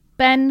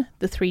 Ben,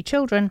 the 3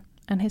 children,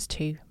 and his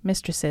 2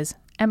 mistresses,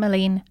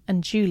 Emmeline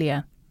and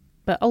Julia.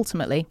 But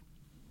ultimately,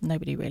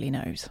 nobody really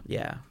knows.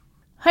 Yeah.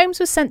 Holmes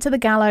was sent to the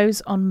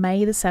gallows on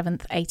May the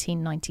 7th,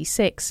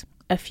 1896,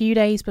 a few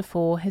days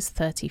before his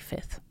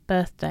 35th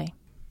birthday.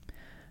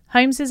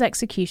 Holmes's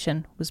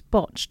execution was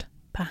botched,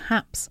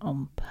 perhaps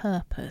on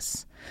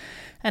purpose.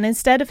 And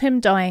instead of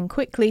him dying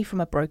quickly from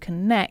a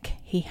broken neck,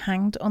 he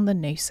hanged on the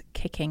noose,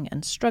 kicking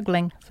and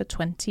struggling for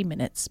 20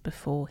 minutes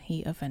before he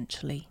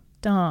eventually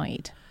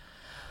died.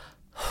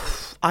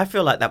 I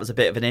feel like that was a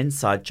bit of an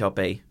inside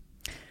jobby.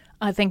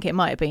 I think it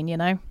might have been, you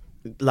know.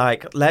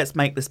 Like, let's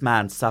make this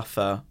man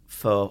suffer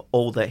for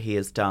all that he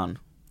has done.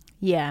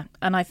 Yeah,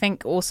 and I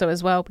think also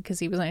as well because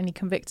he was only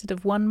convicted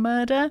of one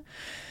murder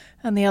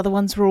and the other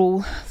ones were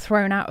all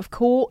thrown out of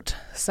court.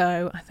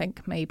 So I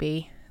think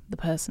maybe the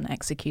person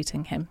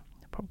executing him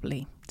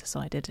probably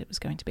decided it was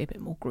going to be a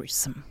bit more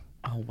gruesome.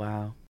 Oh,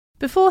 wow.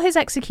 Before his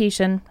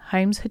execution,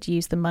 Holmes had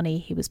used the money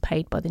he was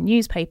paid by the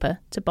newspaper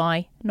to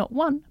buy not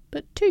 1,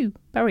 but 2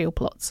 burial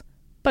plots,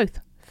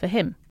 both for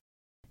him.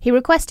 He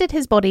requested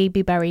his body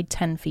be buried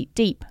 10 feet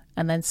deep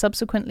and then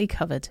subsequently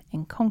covered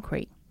in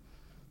concrete,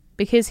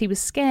 because he was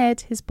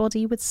scared his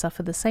body would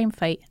suffer the same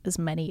fate as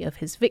many of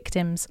his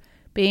victims,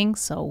 being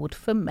sold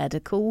for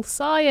medical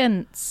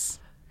science.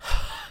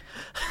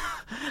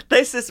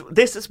 This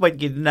is when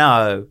you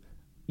know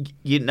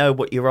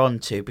what you're on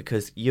to,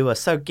 because you are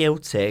so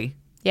guilty.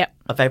 Yep.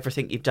 Of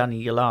everything you've done in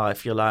your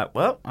life. You're like,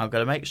 well, I'm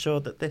going to make sure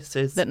that this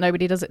is... That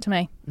nobody does it to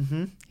me.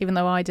 Mm-hmm. Even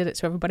though I did it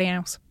to everybody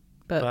else.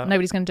 But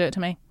nobody's going to do it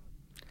to me.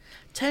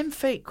 10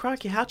 feet,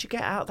 crikey, how'd you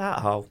get out that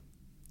hole?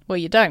 Well,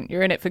 you don't.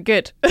 You're in it for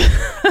good. No,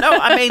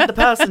 I mean the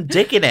person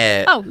digging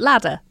it. Oh,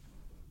 ladder.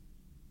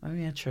 Oh,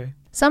 yeah, true.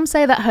 Some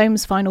say that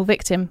Holmes' final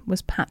victim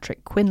was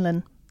Patrick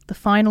Quinlan, the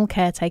final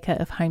caretaker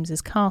of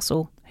Holmes's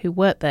castle, who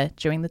worked there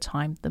during the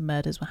time the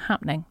murders were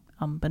happening,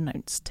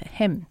 unbeknownst to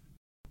him.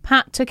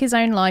 Pat took his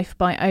own life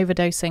by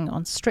overdosing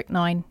on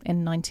strychnine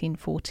in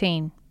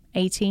 1914,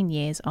 18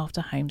 years after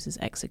Holmes's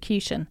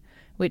execution,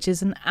 which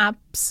is an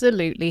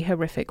absolutely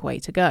horrific way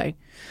to go.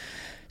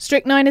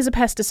 Strychnine is a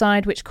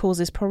pesticide which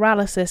causes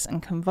paralysis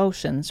and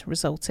convulsions,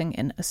 resulting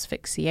in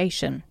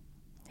asphyxiation.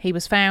 He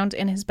was found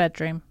in his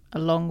bedroom,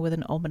 along with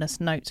an ominous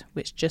note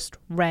which just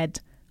read,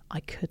 "I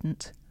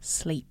couldn't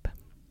sleep."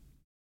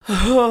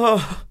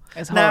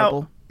 It's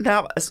horrible.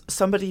 Now, as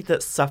somebody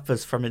that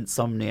suffers from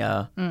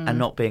insomnia and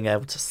not being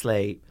able to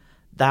sleep,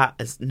 that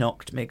has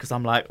knocked me, because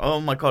I'm like,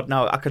 oh my God,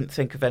 no, I couldn't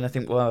think of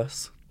anything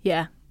worse.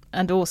 Yeah,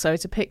 and also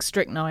to pick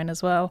strychnine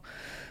as well.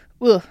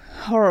 Ugh,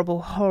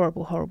 horrible,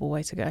 horrible, horrible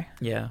way to go.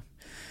 Yeah.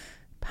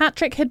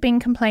 Patrick had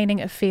been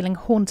complaining of feeling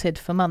haunted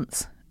for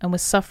months and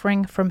was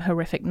suffering from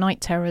horrific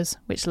night terrors,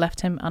 which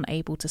left him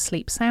unable to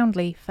sleep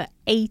soundly for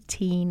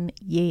 18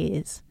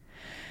 years.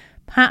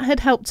 Pat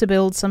had helped to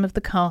build some of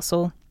the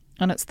castle,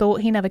 and it's thought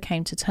he never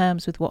came to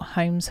terms with what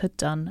Holmes had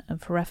done and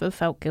forever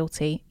felt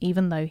guilty,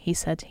 even though he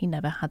said he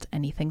never had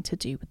anything to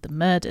do with the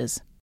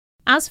murders.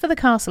 As for the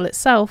castle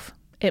itself,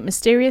 It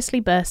mysteriously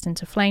burst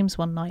into flames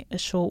one night a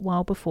short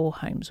while before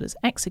Holmes was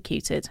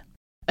executed.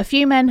 A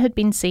few men had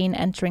been seen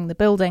entering the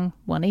building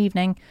one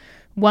evening,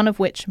 one of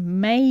which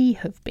may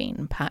have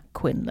been Pat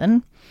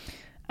Quinlan,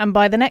 and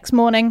by the next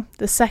morning,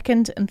 the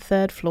second and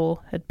third floor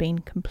had been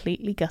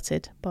completely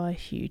gutted by a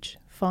huge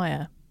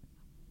fire.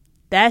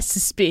 That's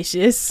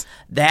suspicious.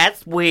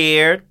 That's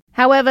weird.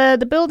 However,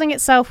 the building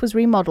itself was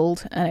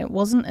remodelled, and it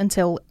wasn't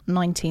until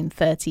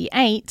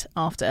 1938,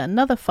 after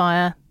another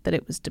fire, that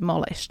it was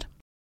demolished.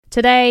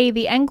 Today,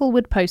 the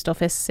Englewood Post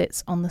Office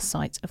sits on the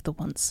site of the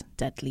once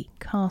deadly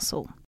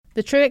castle.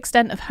 The true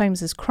extent of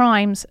Holmes's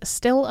crimes are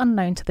still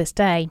unknown to this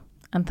day,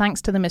 and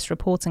thanks to the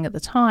misreporting at the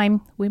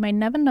time, we may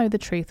never know the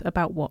truth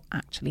about what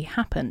actually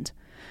happened.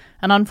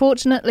 And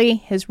unfortunately,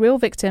 his real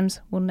victims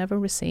will never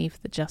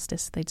receive the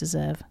justice they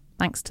deserve,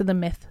 thanks to the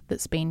myth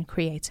that's been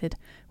created,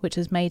 which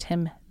has made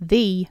him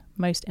the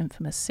most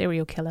infamous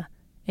serial killer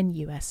in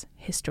US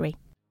history.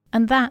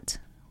 And that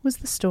was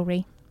the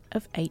story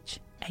of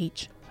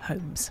H.H.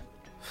 Holmes.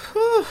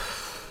 Whew.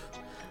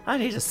 I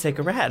need a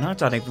cigarette and I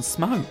don't even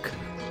smoke.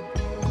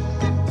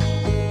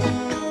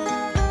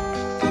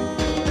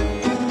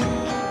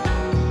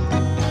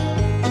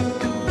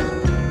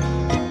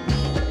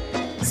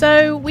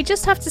 So we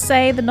just have to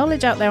say the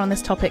knowledge out there on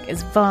this topic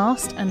is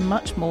vast and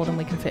much more than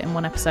we can fit in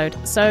one episode.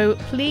 So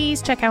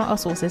please check out our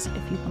sources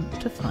if you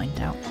want to find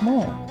out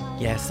more.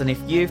 Yes, and if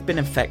you've been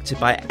infected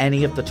by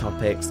any of the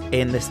topics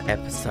in this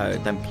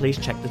episode, then please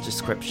check the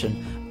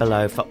description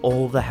below for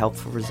all the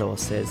helpful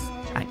resources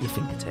at your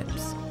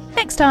fingertips.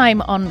 Next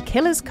time on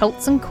Killers,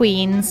 Cults and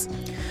Queens.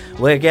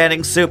 We're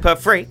getting super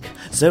freak,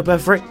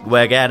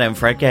 we're getting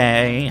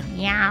freaky.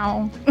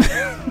 Meow.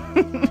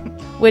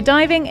 We're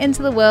diving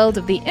into the world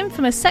of the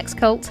infamous sex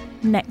cult,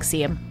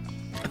 NXIVM.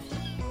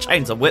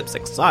 Chains and whips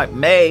excite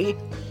me.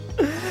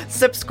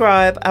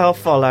 Subscribe or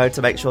follow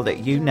to make sure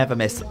that you never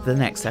miss the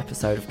next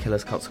episode of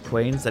Killers, Cults and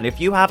Queens. And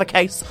if you have a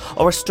case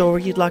or a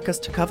story you'd like us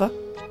to cover,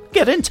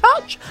 get in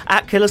touch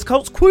at Killers,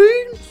 Cults,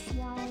 Queens.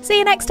 See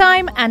you next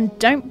time, and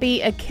don't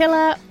be a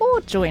killer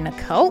or join a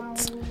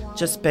cult.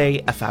 Just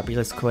be a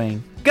fabulous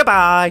queen.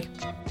 Goodbye.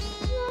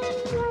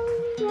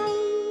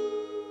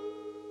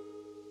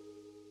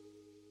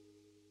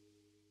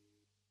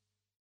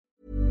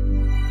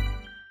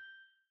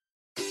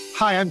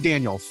 Hi, I'm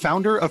Daniel,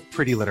 founder of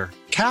Pretty Litter.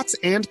 Cats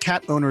and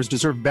cat owners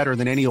deserve better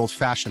than any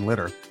old-fashioned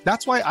litter.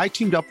 That's why I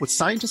teamed up with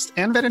scientists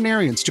and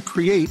veterinarians to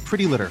create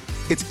Pretty Litter.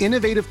 Its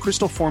innovative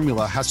crystal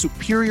formula has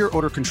superior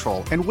odor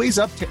control and weighs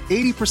up to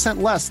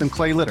 80% less than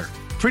clay litter.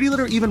 Pretty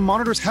Litter even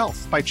monitors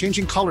health by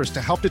changing colors to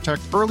help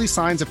detect early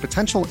signs of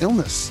potential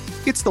illness.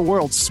 It's the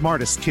world's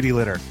smartest kitty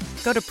litter.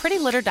 Go to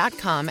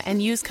prettylitter.com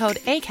and use code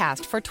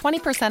ACAST for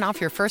 20% off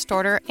your first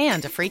order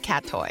and a free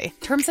cat toy.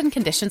 Terms and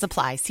conditions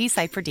apply. See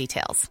site for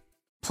details.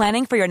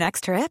 Planning for your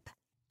next trip?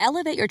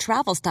 Elevate your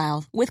travel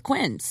style with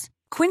Quince.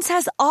 Quince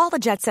has all the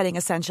jet-setting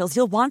essentials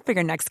you'll want for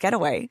your next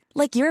getaway,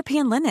 like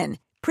European linen,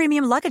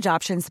 premium luggage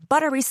options,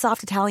 buttery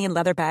soft Italian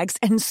leather bags,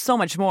 and so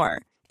much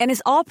more. And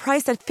is all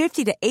priced at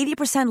 50 to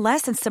 80%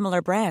 less than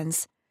similar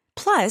brands.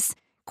 Plus,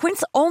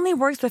 Quince only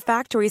works with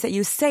factories that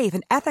use safe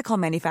and ethical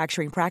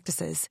manufacturing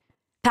practices.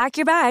 Pack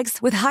your bags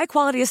with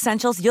high-quality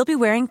essentials you'll be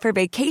wearing for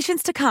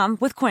vacations to come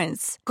with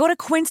Quince. Go to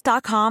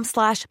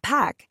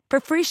quince.com/pack for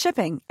free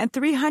shipping and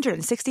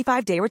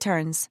 365-day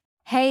returns.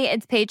 Hey,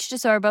 it's Paige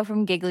DeSorbo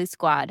from Giggly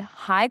Squad.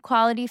 High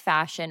quality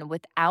fashion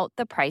without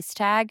the price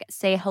tag.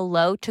 Say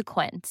hello to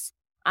Quince.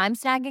 I'm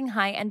snagging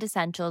high-end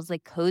essentials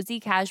like cozy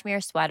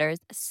cashmere sweaters,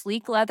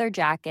 sleek leather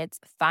jackets,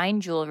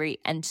 fine jewelry,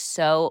 and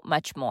so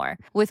much more.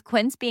 With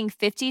Quince being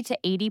 50 to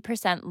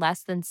 80%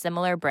 less than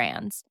similar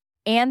brands.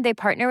 And they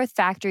partner with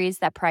factories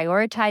that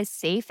prioritize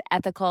safe,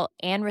 ethical,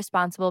 and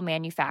responsible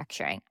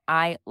manufacturing.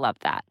 I love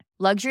that.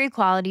 Luxury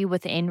quality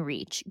within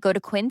reach. Go to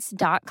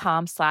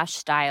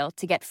quince.com/style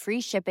to get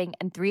free shipping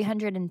and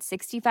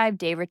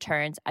 365-day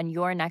returns on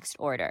your next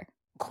order.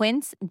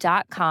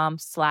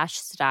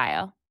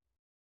 Quince.com/style.